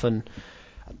quite tough. And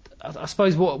I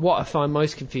suppose what I find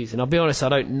most confusing, I'll be honest, I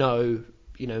don't know,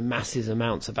 massive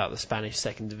amounts about the Spanish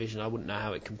second division. I wouldn't know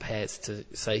how it compares to,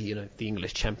 say, the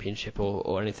English Championship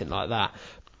or anything like that.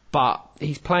 But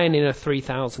he's playing in a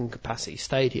 3,000 capacity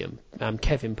stadium.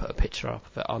 Kevin put a picture up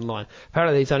of it online.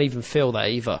 Apparently they don't even fill that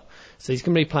either. So he's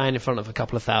going to be playing in front of a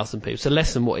couple of thousand people. So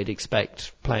less than what he'd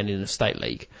expect playing in a state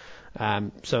league.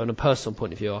 So on a personal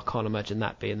point of view, I can't imagine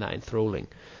that being that enthralling.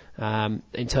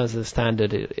 In terms of the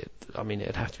standard,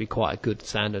 it'd have to be quite a good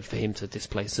standard for him to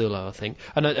displace Zulo, I think.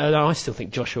 And I still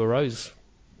think Joshua Rose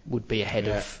would be ahead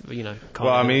of, Well,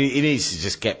 I mean, he needs to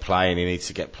just get playing. He needs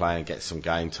to get playing, get some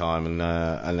game time,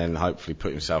 and then hopefully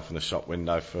put himself in the shop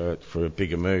window for a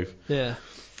bigger move. Yeah.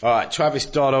 All right, Travis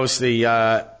Dodd, obviously,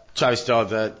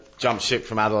 jumped ship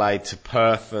from Adelaide to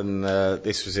Perth, and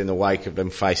this was in the wake of them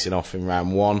facing off in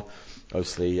round 1.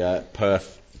 Obviously,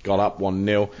 Perth got up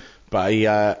 1-0. But he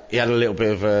had a little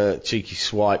bit of a cheeky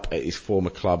swipe at his former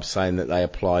club, saying that they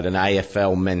applied an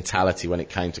AFL mentality when it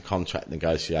came to contract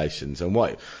negotiations. And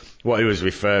what he was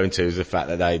referring to is the fact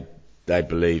that they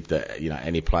believed that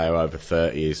any player over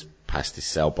 30 is past his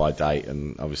sell-by date,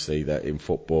 and obviously that in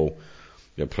football,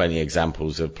 there are plenty of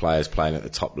examples of players playing at the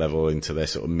top level into their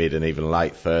sort of mid and even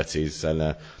late 30s,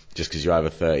 and just because you're over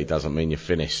 30 doesn't mean you're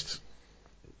finished.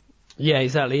 Yeah,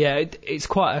 exactly. Yeah, it's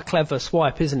quite a clever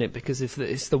swipe, isn't it? Because if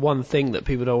it's the one thing that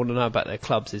people don't want to know about their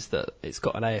clubs is that it's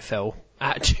got an AFL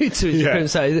attitude to it. Yeah.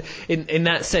 So in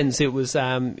that sense, it was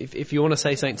if you want to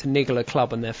say something to niggle a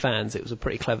club and their fans, it was a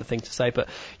pretty clever thing to say. But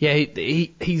yeah,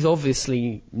 he's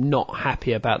obviously not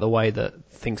happy about the way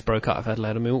that things broke up at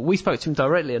Adelaide. I mean, we spoke to him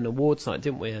directly on awards night,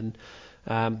 didn't we? And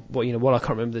while I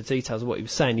can't remember the details of what he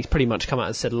was saying, he's pretty much come out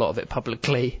and said a lot of it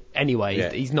publicly. Anyway, Yeah.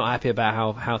 he's not happy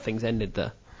about how things ended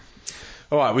there.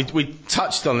 All right, we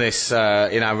touched on this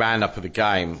in our roundup of the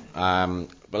game,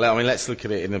 but I mean, let's look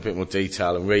at it in a bit more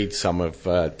detail and read some of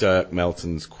Dirk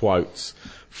Melton's quotes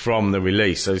from the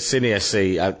release. So Sydney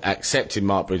SC accepted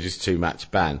Mark Bridges' 2-match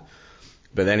ban,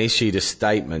 but then issued a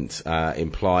statement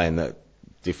implying that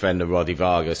defender Roddy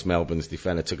Vargas, Melbourne's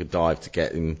defender, took a dive to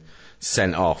get him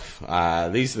sent off.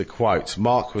 These are the quotes.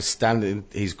 Mark was standing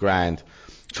his ground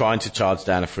trying to charge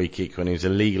down a free kick when he was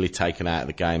illegally taken out of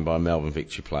the game by a Melbourne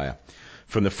Victory player.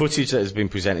 From the footage that has been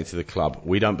presented to the club,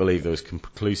 we don't believe there was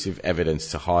conclusive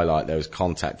evidence to highlight there was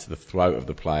contact to the throat of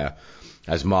the player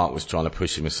as Mark was trying to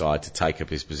push him aside to take up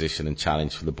his position and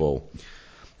challenge for the ball.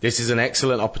 This is an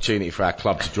excellent opportunity for our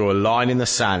club to draw a line in the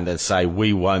sand and say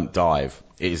we won't dive.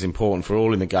 It is important for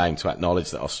all in the game to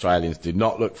acknowledge that Australians do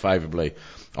not look favourably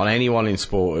on anyone in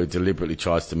sport who deliberately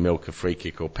tries to milk a free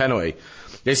kick or penalty.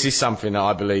 This is something that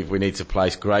I believe we need to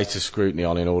place greater scrutiny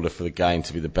on in order for the game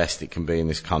to be the best it can be in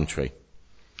this country.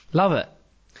 Love it.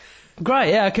 Great,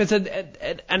 yeah, because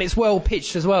and it's well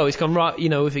pitched as well. It's gone right,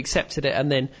 we've accepted it,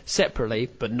 and then separately,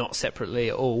 but not separately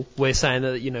at all, we're saying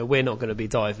that we're not going to be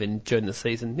diving during the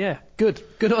season. Yeah, good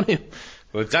on him.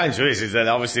 Well, the danger is that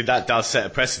obviously that does set a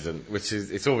precedent, which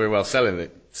is it's all very well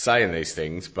saying these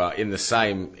things, but in the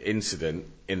same incident,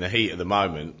 in the heat of the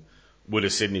moment, would a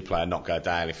Sydney player not go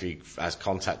down if he has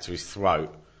contact to his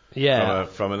throat? Yeah.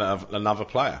 From another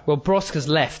player. Well, Broska's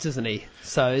left, isn't he?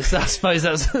 So I suppose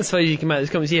you can make those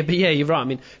comments. Yeah, but yeah, you're right. I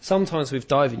mean, sometimes with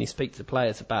diving, you speak to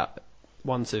players about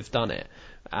ones who've done it.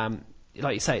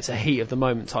 Like you say, it's a heat of the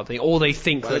moment type thing, or they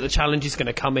think that the challenge is going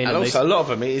to come in. And also, a lot of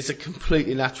them, it is a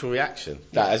completely natural reaction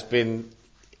that has been,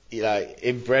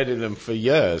 inbred in them for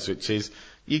years, which is,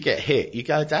 you get hit, you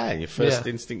go down. Your first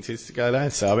instinct is to go down.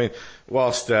 So, I mean,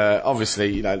 whilst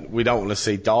obviously, we don't want to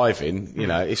see diving,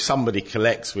 if somebody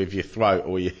collects with your throat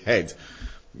or your head,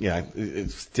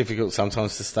 it's difficult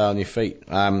sometimes to stay on your feet.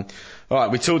 All right,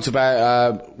 we talked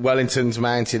about Wellington's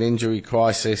mounting injury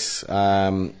crisis.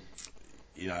 Lucas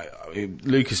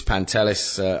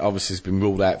Pantelis obviously has been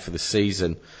ruled out for the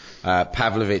season.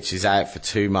 Pavlovic is out for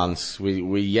 2 months.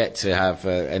 We yet to have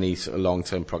any sort of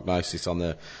long-term prognosis on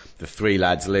the three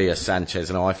lads, Leah,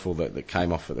 Sanchez and Eiffel, that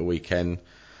came off at the weekend.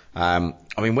 I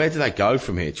mean, where do they go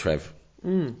from here, Trev?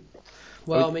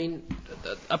 Well, I mean,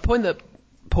 a point that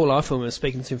Paul Eiffel was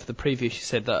speaking to him for the preview, she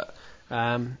said that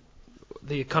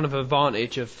the kind of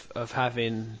advantage of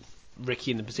having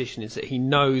Ricky in the position is that he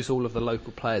knows all of the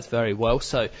local players very well.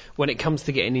 So when it comes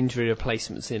to getting injury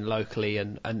replacements in locally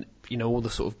and all the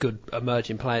sort of good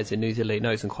emerging players in New Zealand, he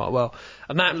knows them quite well.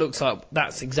 And that looks like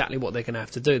that's exactly what they're going to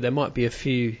have to do. There might be a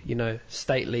few,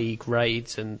 state league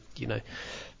raids and,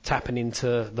 tapping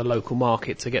into the local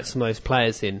market to get some of those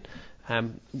players in,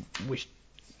 which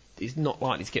is not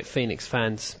likely to get Phoenix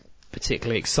fans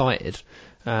particularly excited.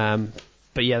 But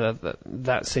yeah,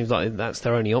 that seems like that's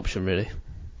their only option, really.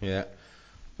 Yeah.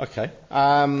 Okay.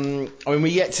 I mean, we're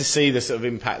yet to see the sort of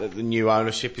impact that the new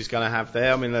ownership is going to have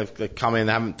there. I mean, they've come in,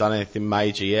 they haven't done anything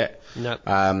major yet. No.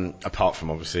 Apart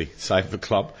from obviously save the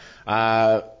club.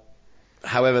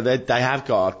 However, they have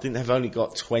got, I think they've only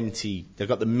got 20, they've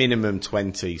got the minimum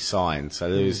 20 signed.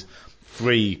 So there's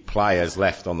 3 players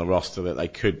left on the roster that they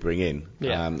could bring in.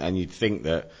 Yeah. And you'd think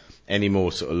that any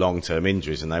more sort of long-term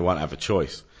injuries and they won't have a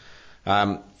choice.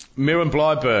 Miran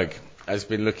Bleiberg has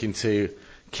been looking to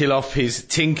kill off his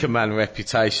Tinkerman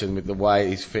reputation with the way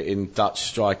he's fitting Dutch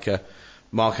striker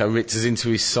Marco Ritters into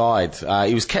his side.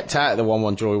 He was kept out of the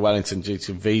 1-1 draw with Wellington due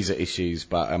to visa issues,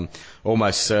 but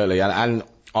almost certainly. And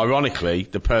ironically,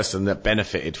 the person that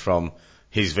benefited from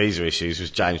his visa issues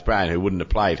was James Brown, who wouldn't have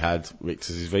played had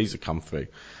Ritters' visa come through.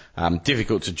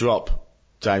 Difficult to drop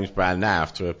James Brown now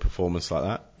after a performance like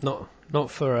that. Not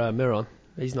for Miran.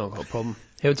 He's not got a problem.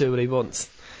 He'll do what he wants.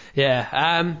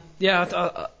 Yeah.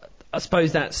 I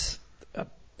suppose that's, I'm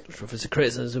not sure if it's a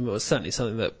criticism, but it's certainly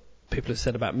something that people have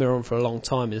said about Miran for a long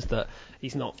time, is that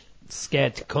he's not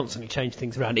scared to constantly change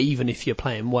things around. Even if you're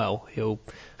playing well, he'll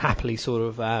happily sort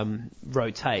of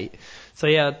rotate. So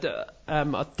yeah,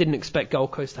 I didn't expect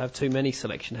Gold Coast to have too many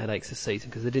selection headaches this season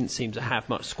because they didn't seem to have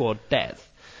much squad depth.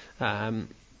 So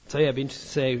yeah, it'd be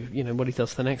interesting to see what he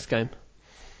does for the next game.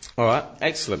 All right,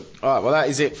 excellent. All right, well that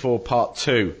is it for part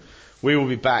 2 We will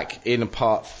be back in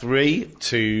part 3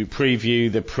 to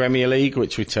preview the Premier League,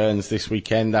 which returns this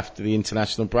weekend after the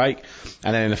international break.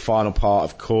 And then in the final part,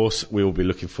 of course, we will be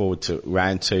looking forward to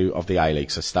round 2 of the A-League,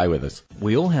 so stay with us.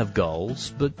 We all have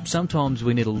goals, but sometimes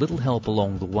we need a little help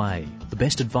along the way. The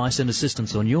best advice and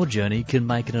assistance on your journey can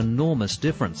make an enormous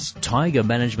difference. Tiger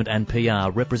Management and PR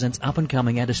represents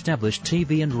up-and-coming and established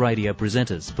TV and radio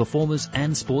presenters, performers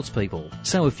and sports people.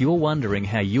 So if you're wondering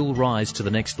how you'll rise to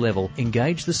the next level,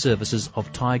 engage the services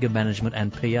of Tiger Management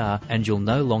and PR and you'll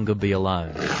no longer be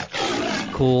alone.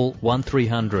 Call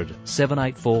 1300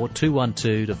 784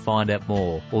 212 to find out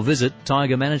more or visit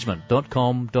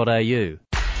tigermanagement.com.au.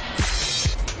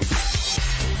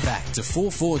 Back to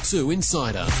 442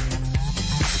 Insider.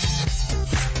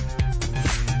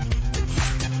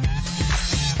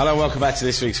 Hello, welcome back to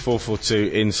this week's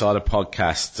 442 Insider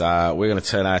podcast. We're going to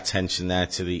turn our attention now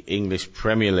to the English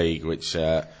Premier League, which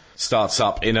starts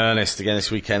up in earnest again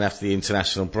this weekend after the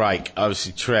international break.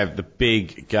 Obviously, Trev, the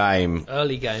big game.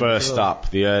 Early game. First up,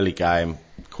 the early game.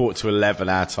 10:45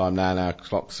 our time now. Our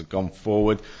clocks have gone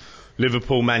forward.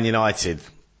 Liverpool, Man United.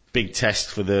 Big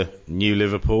test for the new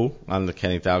Liverpool under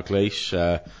Kenny Dalglish.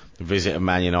 The visit of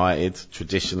Man United,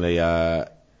 traditionally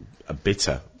a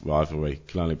bitter rivalry,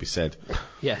 can only be said.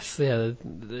 Yes, yeah,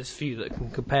 there's few that can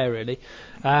compare really.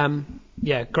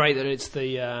 Yeah, great that it's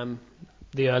the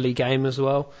early game as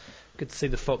well. Good to see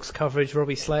the Fox coverage,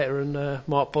 Robbie Slater and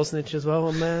Mark Bosnich as well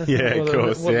on there. Yeah, of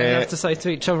course. What they have to say to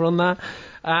each other on that.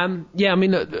 Yeah, I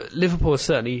mean, look, Liverpool has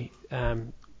certainly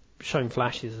shown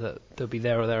flashes that they'll be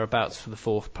there or thereabouts for the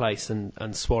 4th place,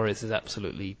 and Suarez is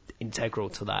absolutely integral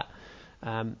to that.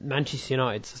 Manchester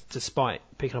United, despite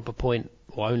picking up a point,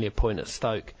 or only a point at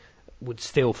Stoke, would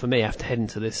still, for me, have to head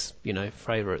into this,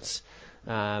 favourites.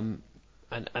 And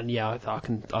yeah, I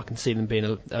can see them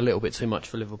being a little bit too much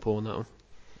for Liverpool on that one.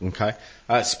 Okay.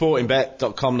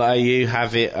 Sportingbet.com.au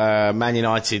have it. Man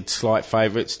United slight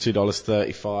favourites,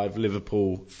 $2.35.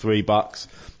 Liverpool $3.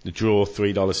 The draw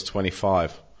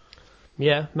 $3.25.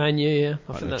 Yeah, Man U. Yeah,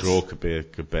 I think the draw could be a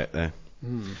good bet there.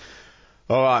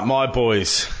 All right, my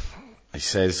boys. He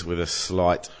says with a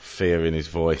slight fear in his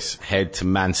voice, head to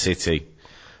Man City.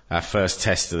 Our first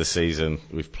test of the season.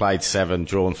 We've played 7,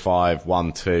 drawn 5,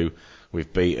 won 2.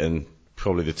 We've beaten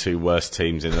probably the 2 worst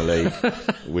teams in the league.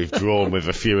 We've drawn with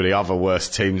a few of the other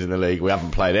worst teams in the league. We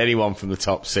haven't played anyone from the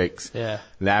top 6. Yeah.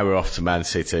 Now we're off to Man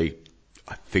City.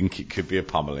 I think it could be a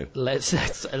pummeling. Let's We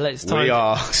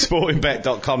are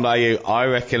sportingbet.com.au. I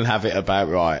reckon have it about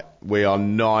right. We are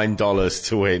 $9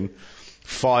 to win,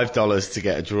 $5 to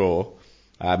get a draw.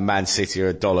 Man City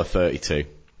are $1.32.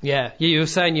 Yeah, you were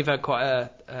saying you've had quite a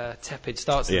tepid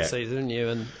start to the season, haven't you?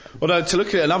 And although, to look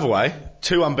at it another way,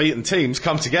 2 unbeaten teams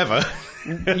come together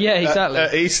yeah, exactly.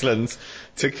 at Eastlands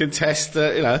to contest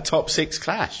a top 6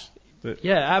 clash.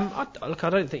 Yeah, I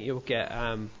don't think you'll get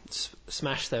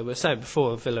smashed there. We were saying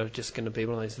before, Villa are just going to be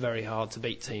one of those very hard to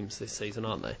beat teams this season,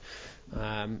 aren't they?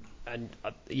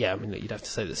 Yeah, I mean, you'd have to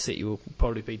say that City will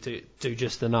probably do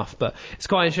just enough. But it's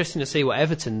quite interesting to see what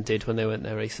Everton did when they went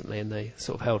there recently, and they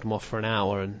sort of held them off for an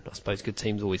hour. And I suppose good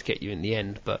teams always get you in the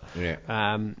end. But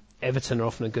Everton are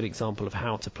often a good example of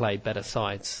how to play better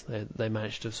sides. They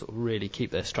managed to sort of really keep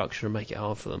their structure and make it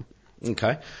hard for them.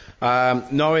 Okay.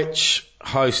 Norwich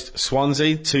host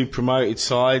Swansea, 2 promoted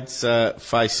sides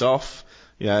face off.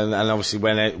 And obviously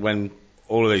when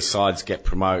all of these sides get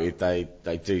promoted,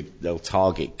 they'll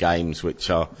target games which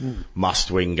are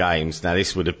must-win games. Now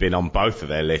this would have been on both of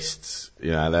their lists.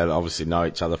 They'll obviously know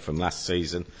each other from last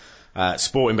season.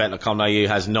 Sportingbet.com.au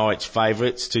has Norwich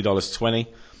favourites, $2.20.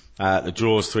 The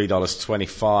draw's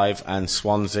 $3.25, and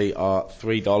Swansea are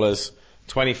 $3.25.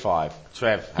 Trev,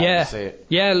 how do you see it?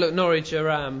 Yeah, look, Norwich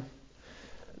have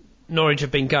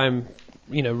been going,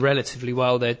 relatively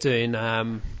well. They're doing,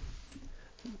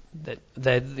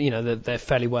 they're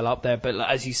fairly well up there. But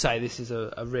as you say, this is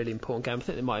a really important game. I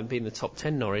think they might be in the top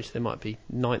 10. Norwich, they might be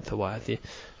 9th or what have you.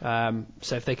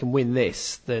 So if they can win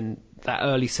this, then that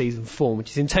early season form, which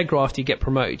is integral after you get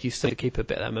promoted, you still keep a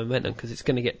bit of that momentum because it's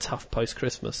going to get tough post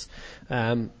Christmas.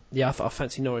 I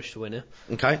fancy Norwich to win it.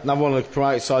 Okay, another one of the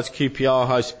promoted sides, QPR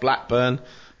hosts Blackburn.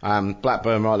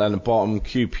 Blackburn right down the bottom.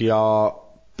 QPR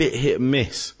bit hit and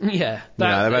miss. Yeah, they've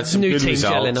had some good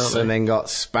results and then got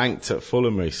spanked at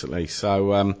Fulham recently.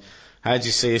 So how do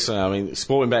you see this? I mean,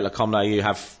 sportingbet.com.au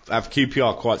have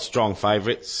QPR quite strong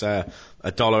favourites.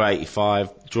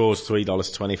 $1.85, draws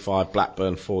 $3.25,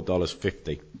 Blackburn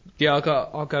 $4.50. Yeah,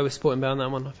 I'll go with Sportingbet on that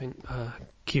one. I think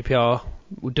QPR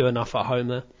will do enough at home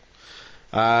there.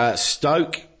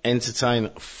 Stoke entertain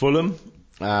Fulham.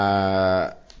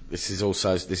 This is all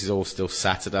still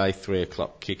Saturday,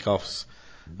 3:00 kickoffs.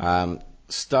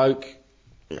 Stoke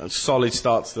solid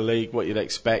start to the league, what you'd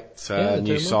expect.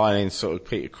 New signing, sort of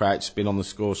Peter Crouch has been on the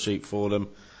score sheet for them.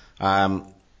 How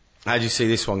do you see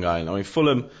this one going? I mean,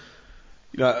 Fulham,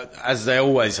 as they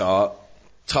always are,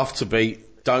 tough to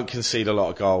beat, don't concede a lot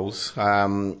of goals.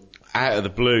 Out of the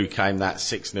blue came that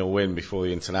 6-0 win before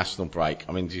the international break.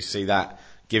 I mean, do you see that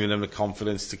giving them the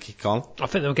confidence to kick on? I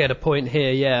think they'll get a point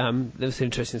here, yeah. There was an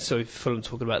interesting story Fulham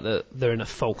talking about that they're in a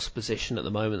false position at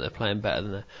the moment. They're playing better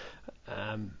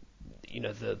than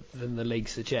than the league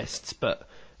suggests. But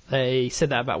they said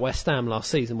that about West Ham last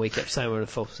season. We kept saying we're in a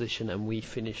false position and we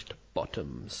finished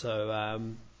bottom. So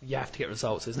you have to get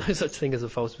results. There's no such thing as a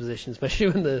false position, especially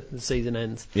when the season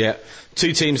ends. Yeah.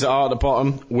 Two teams that are at the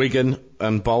bottom, Wigan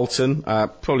and Bolton.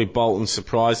 Probably Bolton,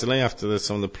 surprisingly, after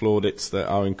some of the plaudits that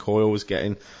Owen Coyle was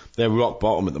getting. They're rock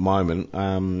bottom at the moment.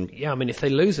 Yeah, I mean, if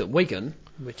they lose at Wigan,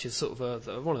 which is sort of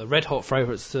one of the red-hot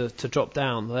favourites to drop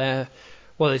down,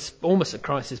 it's almost a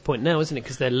crisis point now, isn't it?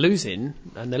 Because they're losing,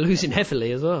 and they're losing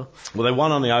heavily as well. Well, they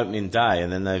won on the opening day,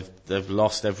 and then they've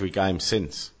lost every game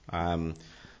since.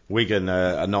 Wigan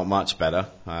are not much better.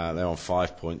 They're on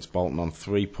 5 points. Bolton on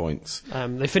 3 points.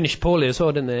 They finished poorly as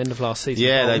well, didn't they? End of last season.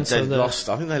 Yeah, they lost.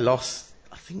 I think they lost.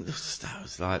 I think the stat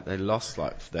was they lost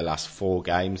their last 4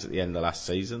 games at the end of last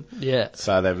season. Yeah.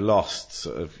 So they've lost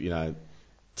sort of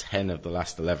 10 of the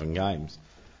last 11 games.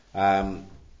 Where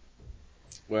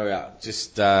we at?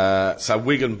 Just so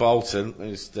Wigan Bolton.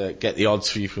 Just get the odds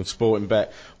for you from Sporting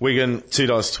Bet. Wigan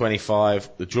 $2.25.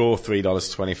 The draw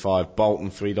 $3.25.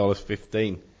 Bolton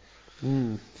 $3.15.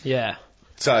 Yeah.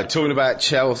 So talking about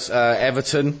Chelsea,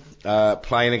 Everton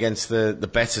playing against the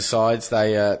better sides.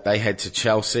 They head to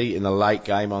Chelsea in the late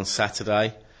game on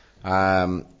Saturday.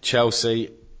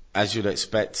 Chelsea, as you'd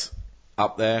expect,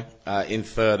 up there in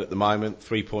third at the moment,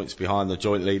 3 points behind the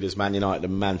joint leaders Man United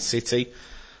and Man City.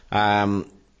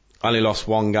 Only lost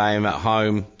 1 game at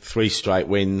home, 3 straight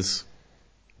wins.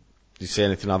 Do you see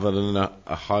anything other than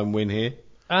a home win here?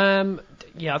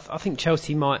 Yeah, I think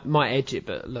Chelsea might edge it,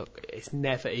 but look, it's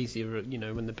never easier,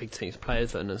 when the big teams play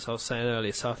Everton, as I was saying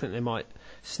earlier, so I think they might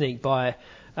sneak by.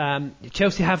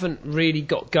 Chelsea haven't really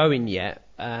got going yet.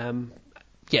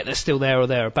 Yet they're still there or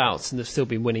thereabouts, and they've still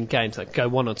been winning games. They could go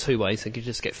one or two ways. They could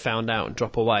just get found out and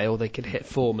drop away, or they could hit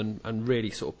form and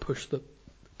really sort of push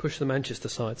the Manchester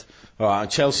sides. All right,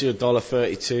 Chelsea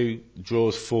 $1.32,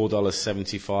 draws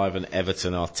 $4.75, and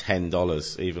Everton are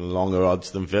 $10, even longer odds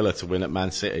than Villa to win at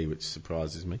Man City, which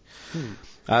surprises me.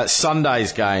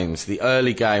 Sunday's games, the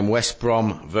early game, West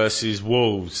Brom versus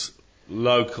Wolves,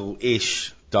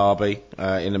 local-ish derby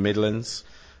in the Midlands.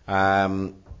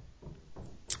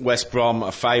 West Brom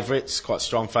are favourites, quite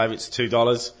strong favourites,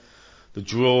 $2. The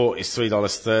draw is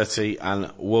 $3.30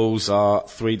 and Wolves are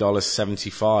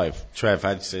 $3.75. Trev, how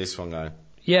do you see this one going?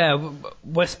 Yeah,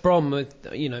 West Brom,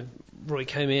 Roy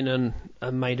came in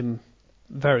and made them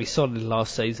very solid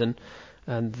last season,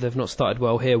 and they've not started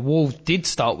well here. Wolves did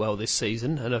start well this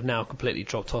season and have now completely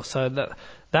dropped off. So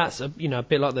that's a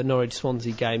bit like the Norwich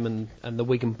Swansea game and the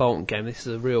Wigan Bolton game. This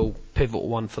is a real pivotal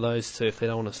one for those two if they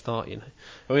don't want to start.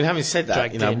 I mean, having said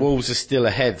that, Wolves are still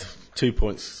ahead. 2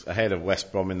 points ahead of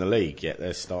West Brom in the league, yet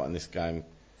they're starting this game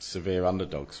severe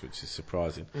underdogs, which is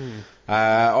surprising. All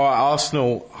right,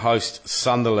 Arsenal host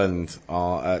Sunderland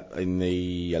in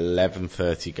the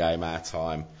 11:30 game our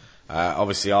time.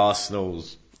 Obviously,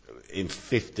 Arsenal's in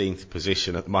 15th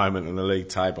position at the moment in the league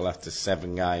table after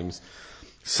 7 games.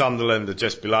 Sunderland are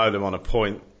just below them on a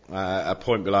point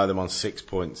below them on 6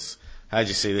 points. How do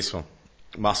you see this one?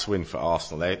 Must win for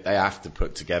Arsenal. They have to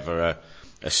put together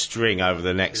a string over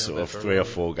the next sort of 3 or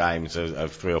 4 games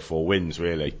of 3 or 4 wins,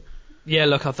 really. Yeah,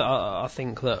 look, I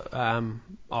think that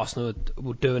Arsenal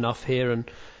will do enough here, and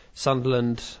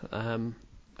Sunderland are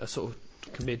sort of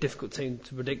can be a difficult team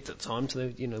to predict at times.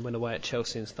 They went away at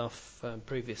Chelsea and stuff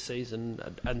previous season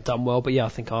and done well, but yeah, I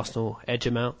think Arsenal edge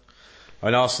them out.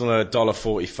 And Arsenal are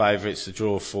 $1.40 favourites, the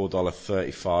draw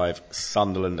 $4.35,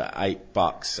 Sunderland at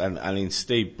 $8, and in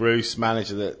Steve Bruce,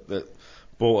 manager that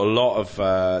brought a lot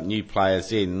of new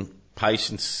players in.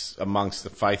 Patience amongst the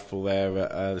faithful there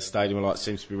at the stadium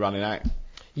seems to be running out.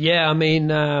 Yeah, I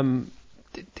mean,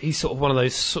 he's sort of one of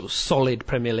those sort of solid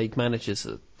Premier League managers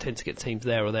that tend to get teams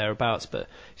there or thereabouts. But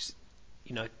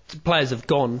players have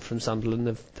gone from Sunderland.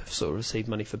 They've sort of received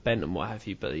money for Bent and what have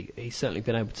you. But he's certainly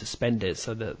been able to spend it,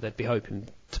 so that they'd be hoping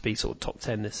to be sort of top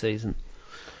 10 this season.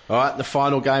 All right, the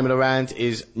final game of the round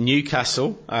is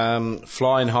Newcastle,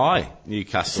 flying high.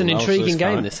 Newcastle. It's an intriguing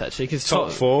game, this actually, because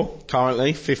top 4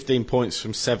 currently, 15 points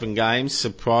from 7 games,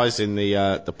 surprising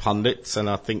the pundits and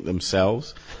I think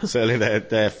themselves. Certainly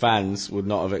their fans would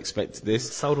not have expected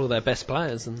this. Sold all their best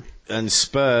players, and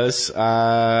Spurs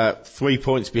 3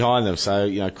 points behind them.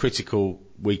 So critical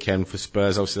weekend for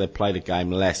Spurs. Obviously, they played a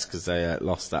game less because they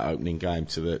lost that opening game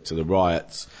to the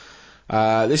Riots.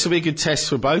 This will be a good test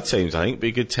for both teams, I think. Be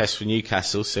a good test for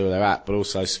Newcastle, see where they're at, but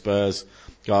also Spurs.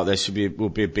 Will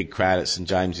be a big crowd at St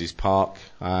James's Park.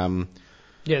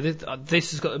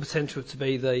 This has got the potential to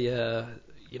be the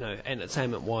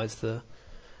entertainment-wise the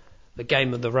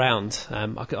game of the round.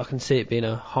 I can see it being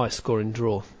a high-scoring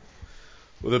draw.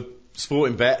 Well, the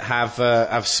Sporting Bet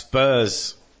have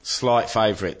Spurs slight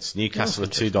favourites. Newcastle are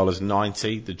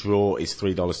 $2.90. The draw is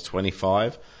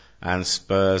 $3.25, and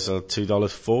Spurs are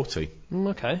 $2.40.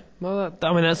 Okay, well,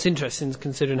 that's interesting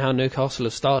considering how Newcastle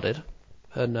have started.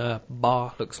 And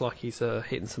Barr looks like he's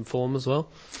hitting some form as well.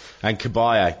 And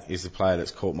Cabaye is the player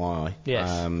that's caught my eye.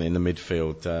 Yes. In the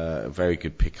midfield, a very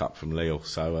good pickup from Lille,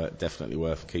 so definitely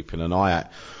worth keeping an eye out.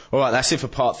 All right, that's it for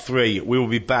part 3. We will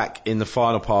be back in the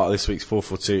final part of this week's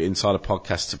 442 Insider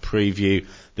Podcast to preview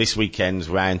this weekend's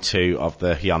round 2 of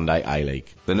the Hyundai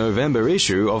A-League. The November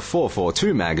issue of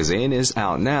 442 magazine is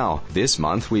out now. This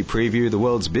month we preview the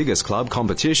world's biggest club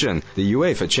competition, the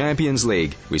UEFA Champions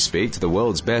League. We speak to the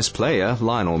world's best player,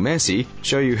 Lionel Messi,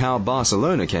 show you how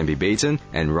Barcelona can be beaten,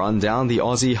 and run down the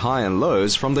Aussie high and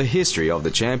lows from the history of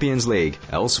the Champions League.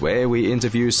 Elsewhere, we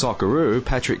interview Socceroo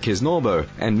Patrick Kisnorbo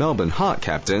and Melbourne Heart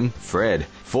captain Fred.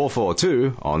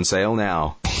 442 on sale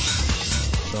now.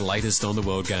 The latest on the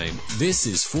world game. This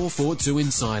is 442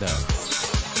 Insider.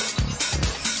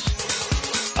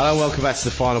 Hello and welcome back to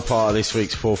the final part of this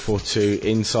week's 442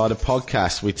 Insider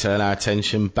Podcast. We turn our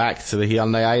attention back to the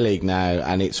Hyundai A-League now,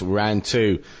 and it's round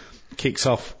 2. Kicks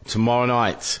off tomorrow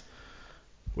night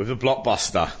with a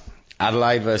blockbuster.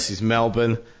 Adelaide versus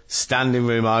Melbourne. Standing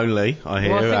room only, I hear.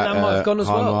 Well, I think that might have gone as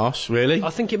well. Marsh. Really? I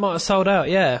think it might have sold out,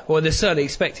 yeah. Well, they're certainly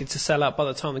expected to sell out by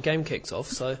the time the game kicks off,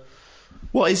 so...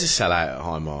 What is a sellout at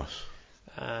High Marsh?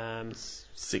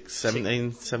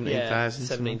 17,000? 17,000,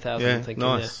 yeah, I'm thinking,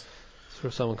 nice. Yeah. So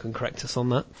if someone can correct us on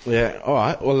that. Yeah,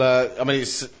 alright. Well,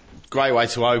 it's a great way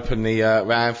to open the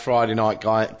round. Friday night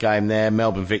game there.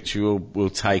 Melbourne Victory will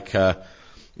take... a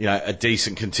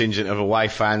decent contingent of away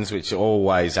fans, which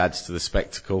always adds to the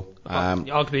spectacle.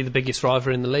 Arguably the biggest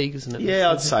rival in the league, isn't it?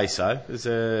 Yeah, I'd say so. There's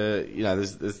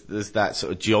there's that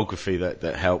sort of geography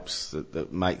that helps,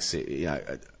 that makes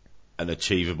it, an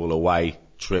achievable away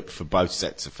trip for both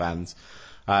sets of fans.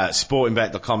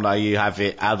 Sportingbet.com.au have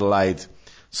it. Adelaide,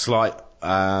 slight,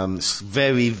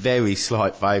 very, very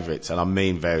slight favourites, and I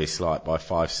mean very slight, by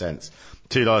 5 cents.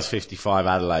 $2.55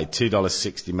 Adelaide,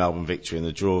 $2.60 Melbourne Victory, and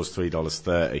the draw's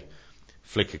 $3.30.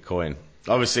 Flick a coin.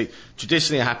 Obviously,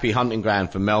 traditionally a happy hunting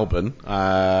ground for Melbourne,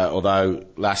 although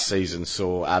last season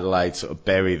saw Adelaide sort of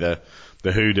bury the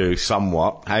hoodoo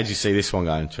somewhat. How do you see this one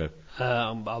going, Trev?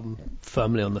 I'm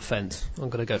firmly on the fence. I'm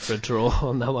going to go for a draw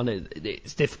on that one.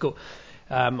 It's difficult.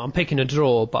 I'm picking a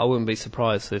draw, but I wouldn't be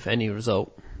surprised with any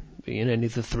result. Any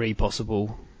of the 3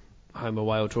 possible home,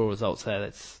 away or draw results there.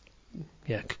 That's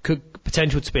could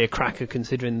potential to be a cracker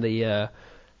considering the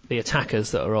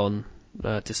attackers that are on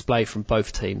display from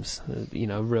both teams.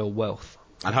 Real wealth.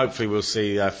 And hopefully we'll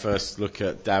see our first look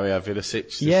at Dario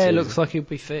Vidosic. Yeah, it looks like he'll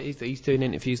be fit. He's doing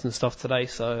interviews and stuff today,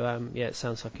 so it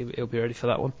sounds like he'll be ready for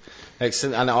that one.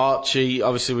 Excellent. And Archie,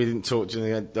 obviously we didn't talk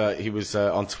during he was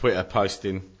on Twitter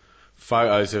posting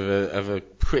photos of a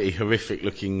pretty horrific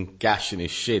looking gash in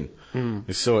his shin.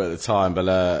 We saw it at the time, but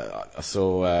I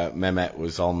saw Mehmet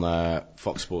was on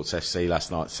Fox Sports FC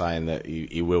last night saying that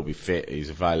he will be fit, he's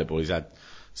available, he's had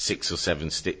 6 or 7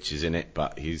 stitches in it,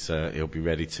 but he'll be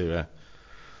ready to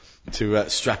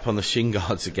strap on the shin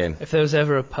guards again. If there was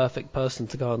ever a perfect person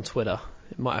to go on Twitter,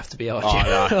 it might have to be Archie.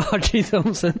 Oh, no. Archie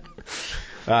Thompson.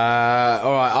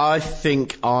 Alright, I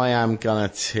think I am going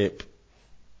to tip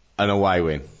an away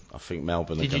win. I think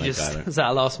Melbourne are going to go there. Was that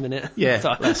a last minute? Yeah,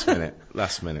 last minute.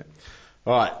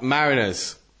 All right,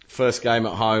 Mariners, first game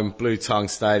at home, Blue Tongue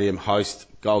Stadium, host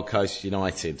Gold Coast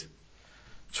United.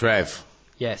 Trev.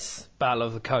 Yes, Battle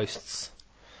of the Coasts.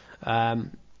 I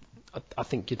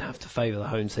think you'd have to favour the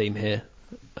home team here.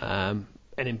 An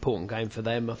important game for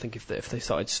them. I think if they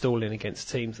started stalling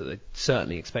against teams that they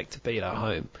certainly expect to beat at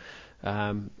home,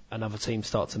 another team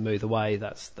start to move away,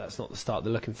 that's not the start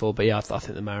they're looking for. But yeah, I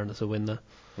think the Mariners will win there.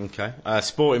 Okay.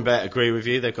 Sporting Bet agree with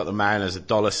you. They've got the Mariners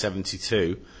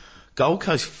 $1.72. Gold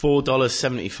Coast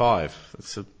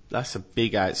 $4.75. That's a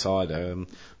big outsider.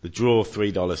 The draw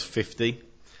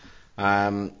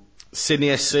 $3.50.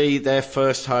 Sydney SC, their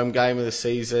first home game of the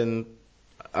season.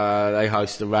 They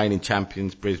host the reigning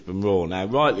champions Brisbane Roar. Now,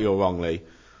 rightly or wrongly,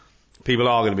 people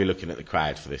are going to be looking at the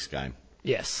crowd for this game.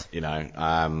 Yes.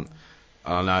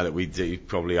 I know that we do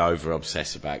probably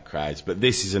over-obsess about crowds, but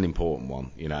this is an important one.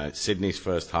 It's Sydney's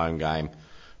first home game.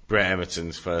 Brett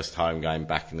Emerton's first home game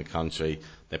back in the country.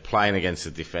 They're playing against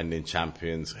the defending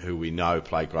champions who we know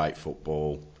play great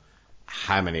football.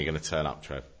 How many are going to turn up,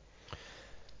 Trev?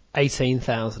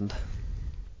 18,000.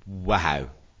 Wow.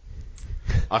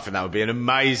 I think that would be an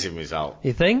amazing result.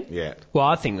 You think? Yeah. Well,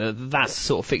 I think that's the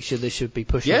sort of fixture they should be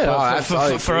pushing for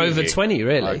I over 20,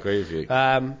 really. I agree with you.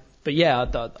 But yeah,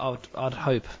 I'd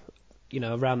hope,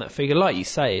 around that figure. Like you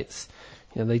say, it's,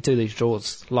 they do these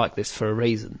draws like this for a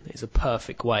reason. It's a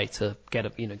perfect way to get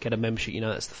a membership.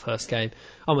 That's the first game.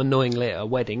 I'm annoyingly at a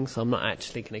wedding, so I'm not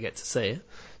actually going to get to see it.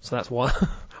 So that's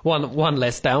one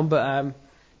less down. But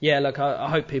yeah, look, I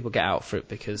hope people get out for it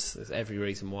because there's every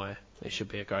reason why it should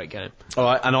be a great game. All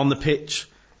right, and on the pitch,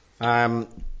 how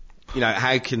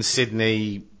can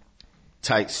Sydney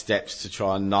take steps to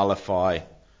try and nullify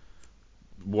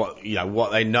what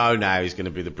they know now is going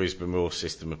to be the Brisbane Roos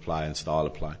system of play and style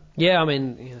of play? Yeah,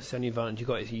 it's the only advantage you've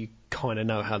got is you kind of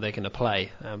know how they're going to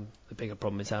play. The bigger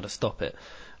problem is how to stop it.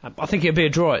 I think it'll be a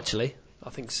draw, actually. I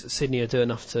think Sydney will do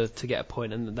enough to get a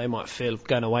point, and they might feel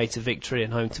going away to victory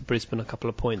and home to Brisbane a couple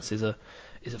of points is a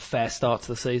fair start to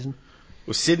the season.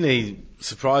 Well, Sydney,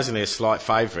 surprisingly, are slight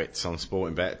favourites on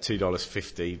Sporting Bet,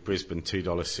 $2.50, Brisbane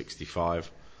 $2.65.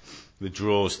 The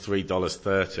draw's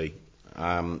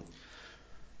 $3.30.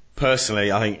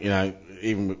 Personally, I think,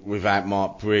 even without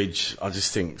Mark Bridge, I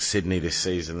just think Sydney this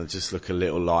season will just look a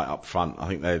little light up front. I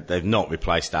think they've not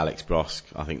replaced Alex Brosk.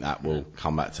 I think that will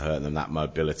come back to hurt them, that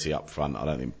mobility up front. I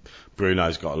don't think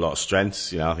Bruno's got a lot of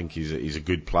strengths. I think he's a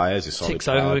good player. He's a solid Ticks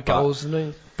player, over with goals,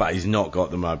 isn't he? But he's not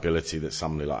got the mobility that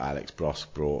somebody like Alex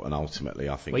Brosk brought, and ultimately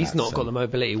I think he's not got the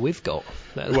mobility we've got.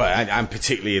 Well, and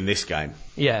particularly in this game.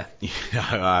 Yeah.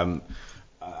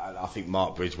 I think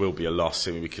Mark Bridge will be a loss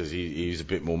simply because he's a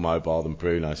bit more mobile than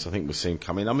Bruno, so I think we'll see him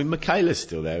come in. Michaela's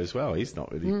still there as well. He's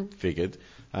not really figured,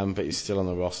 but he's still on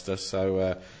the roster.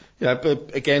 So,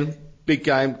 but again, big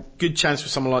game, good chance for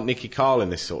someone like Nicky Carl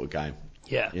in this sort of game.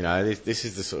 Yeah. This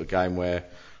is the sort of game where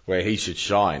he should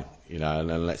shine,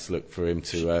 and let's look for him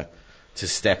to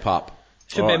step up.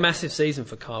 Should be a massive season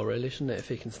for Carl, really, shouldn't it, if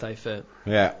he can stay fit?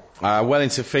 Yeah.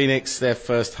 Wellington Phoenix, their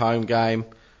first home game.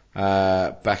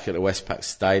 Back at the Westpac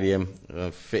Stadium,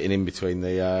 fitting in between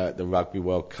the Rugby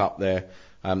World Cup there.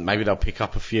 Maybe they'll pick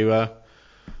up a few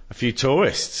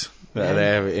tourists that are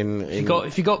there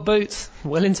If you got boots,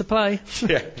 willing to play.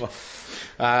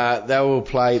 Yeah. They will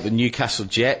play the Newcastle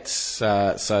Jets.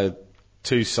 So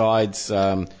two sides,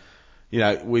 with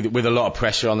a lot of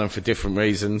pressure on them for different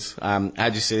reasons. How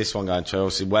do you see this one going,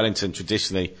 Chelsea? Wellington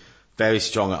traditionally very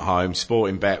strong at home.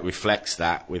 Sporting Bet reflects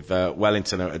that with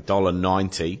Wellington at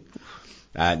 $1.90,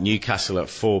 Newcastle at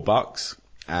 $4,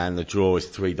 and the draw is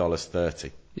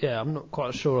 $3.30. Yeah, I'm not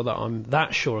quite sure that I'm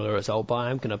that sure of the result, but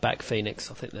I am going to back Phoenix.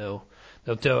 I think they'll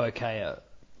do okay at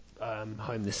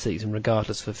home this season,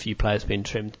 regardless of a few players being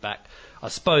trimmed back. I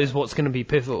suppose what's going to be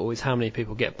pivotal is how many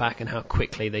people get back and how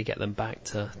quickly they get them back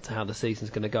to how the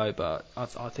season's going to go. But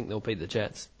I think they'll beat the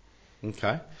Jets.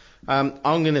 Okay. I'm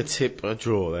going to tip a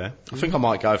draw there. I think I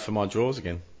might go for my draws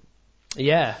again.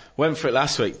 Yeah. Went for it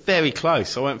last week. Very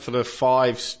close. I went for the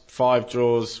five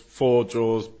draws, 4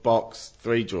 draws box,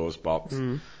 3 draws box.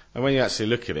 And when you actually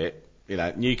look at it,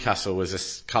 Newcastle was a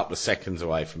couple of seconds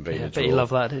away from being a draw. But you love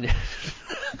that, didn't you?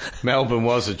 Melbourne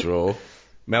was a draw.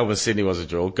 Melbourne-Sydney was a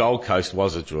draw. Gold Coast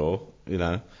was a draw,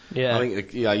 Yeah. I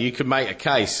think, you could make a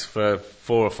case for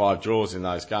 4 or 5 draws in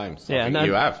those games. Yeah,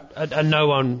 you have. And no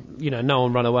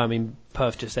one run away.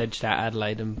 Perth just edged out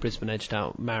Adelaide and Brisbane edged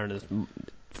out Mariners.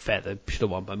 Fair, they should have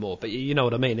won by more. But you know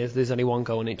what I mean. There's only one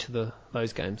goal in each of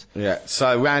those games. Yeah,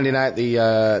 so rounding out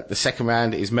the second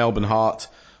round is Melbourne Heart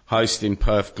hosting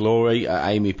Perth Glory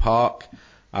at Amy Park.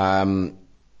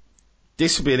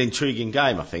 This will be an intriguing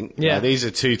game, I think. Yeah. These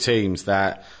are two teams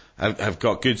that have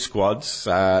got good squads.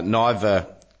 Neither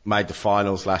made the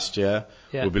finals last year.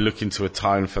 Yeah. We'll be looking to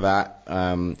atone for that.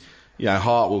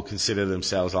 Heart will consider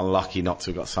themselves unlucky not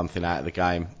to have got something out of the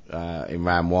game in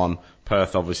round 1.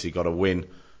 Perth obviously got a win.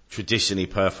 Traditionally,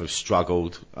 Perth have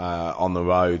struggled on the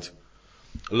road.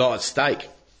 A lot at stake.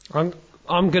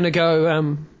 I'm going to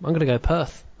go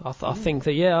Perth. I think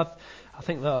that I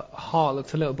think that Hart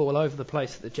looked a little bit all over the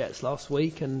place at the Jets last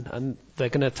week, and they're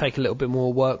going to take a little bit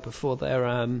more work before they're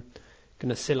going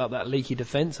to seal up that leaky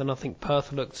defence. And I think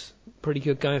Perth looked pretty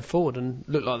good going forward and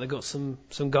looked like they got some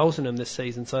goals in them this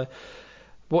season. So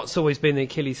what's always been the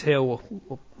Achilles heel,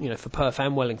 for Perth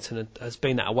and Wellington has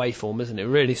been that away form, isn't it?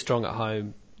 Really strong at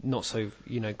home, not so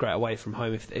great away from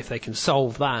home. If they can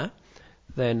solve that,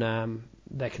 then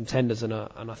they're contenders, and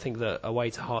I think that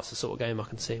away to Heart's the sort of game I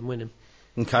can see them winning.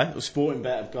 Okay, well, Sporting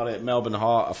Bet have got it. Melbourne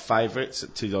Heart are favourites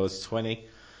at $2.20.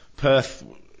 Perth,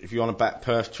 if you want to back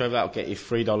Perth, Trevor, that'll get you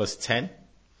 $3.10.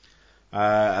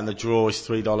 And the draw is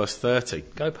 $3.30.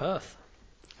 Go Perth.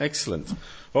 Excellent.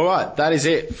 All right, that is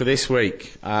it for this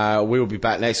week. We will be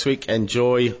back next week.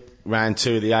 Enjoy round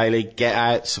 2 of the A-League. Get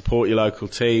out, support your local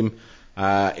team.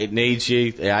 It needs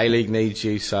you. The A-League needs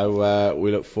you. So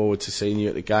we look forward to seeing you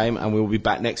at the game. And we'll be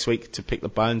back next week to pick the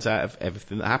bones out of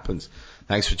everything that happens.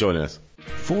 Thanks for joining us.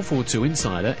 442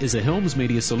 Insider is a Helms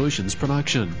Media Solutions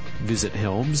production. Visit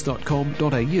helms.com.au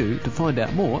to find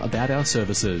out more about our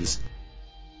services.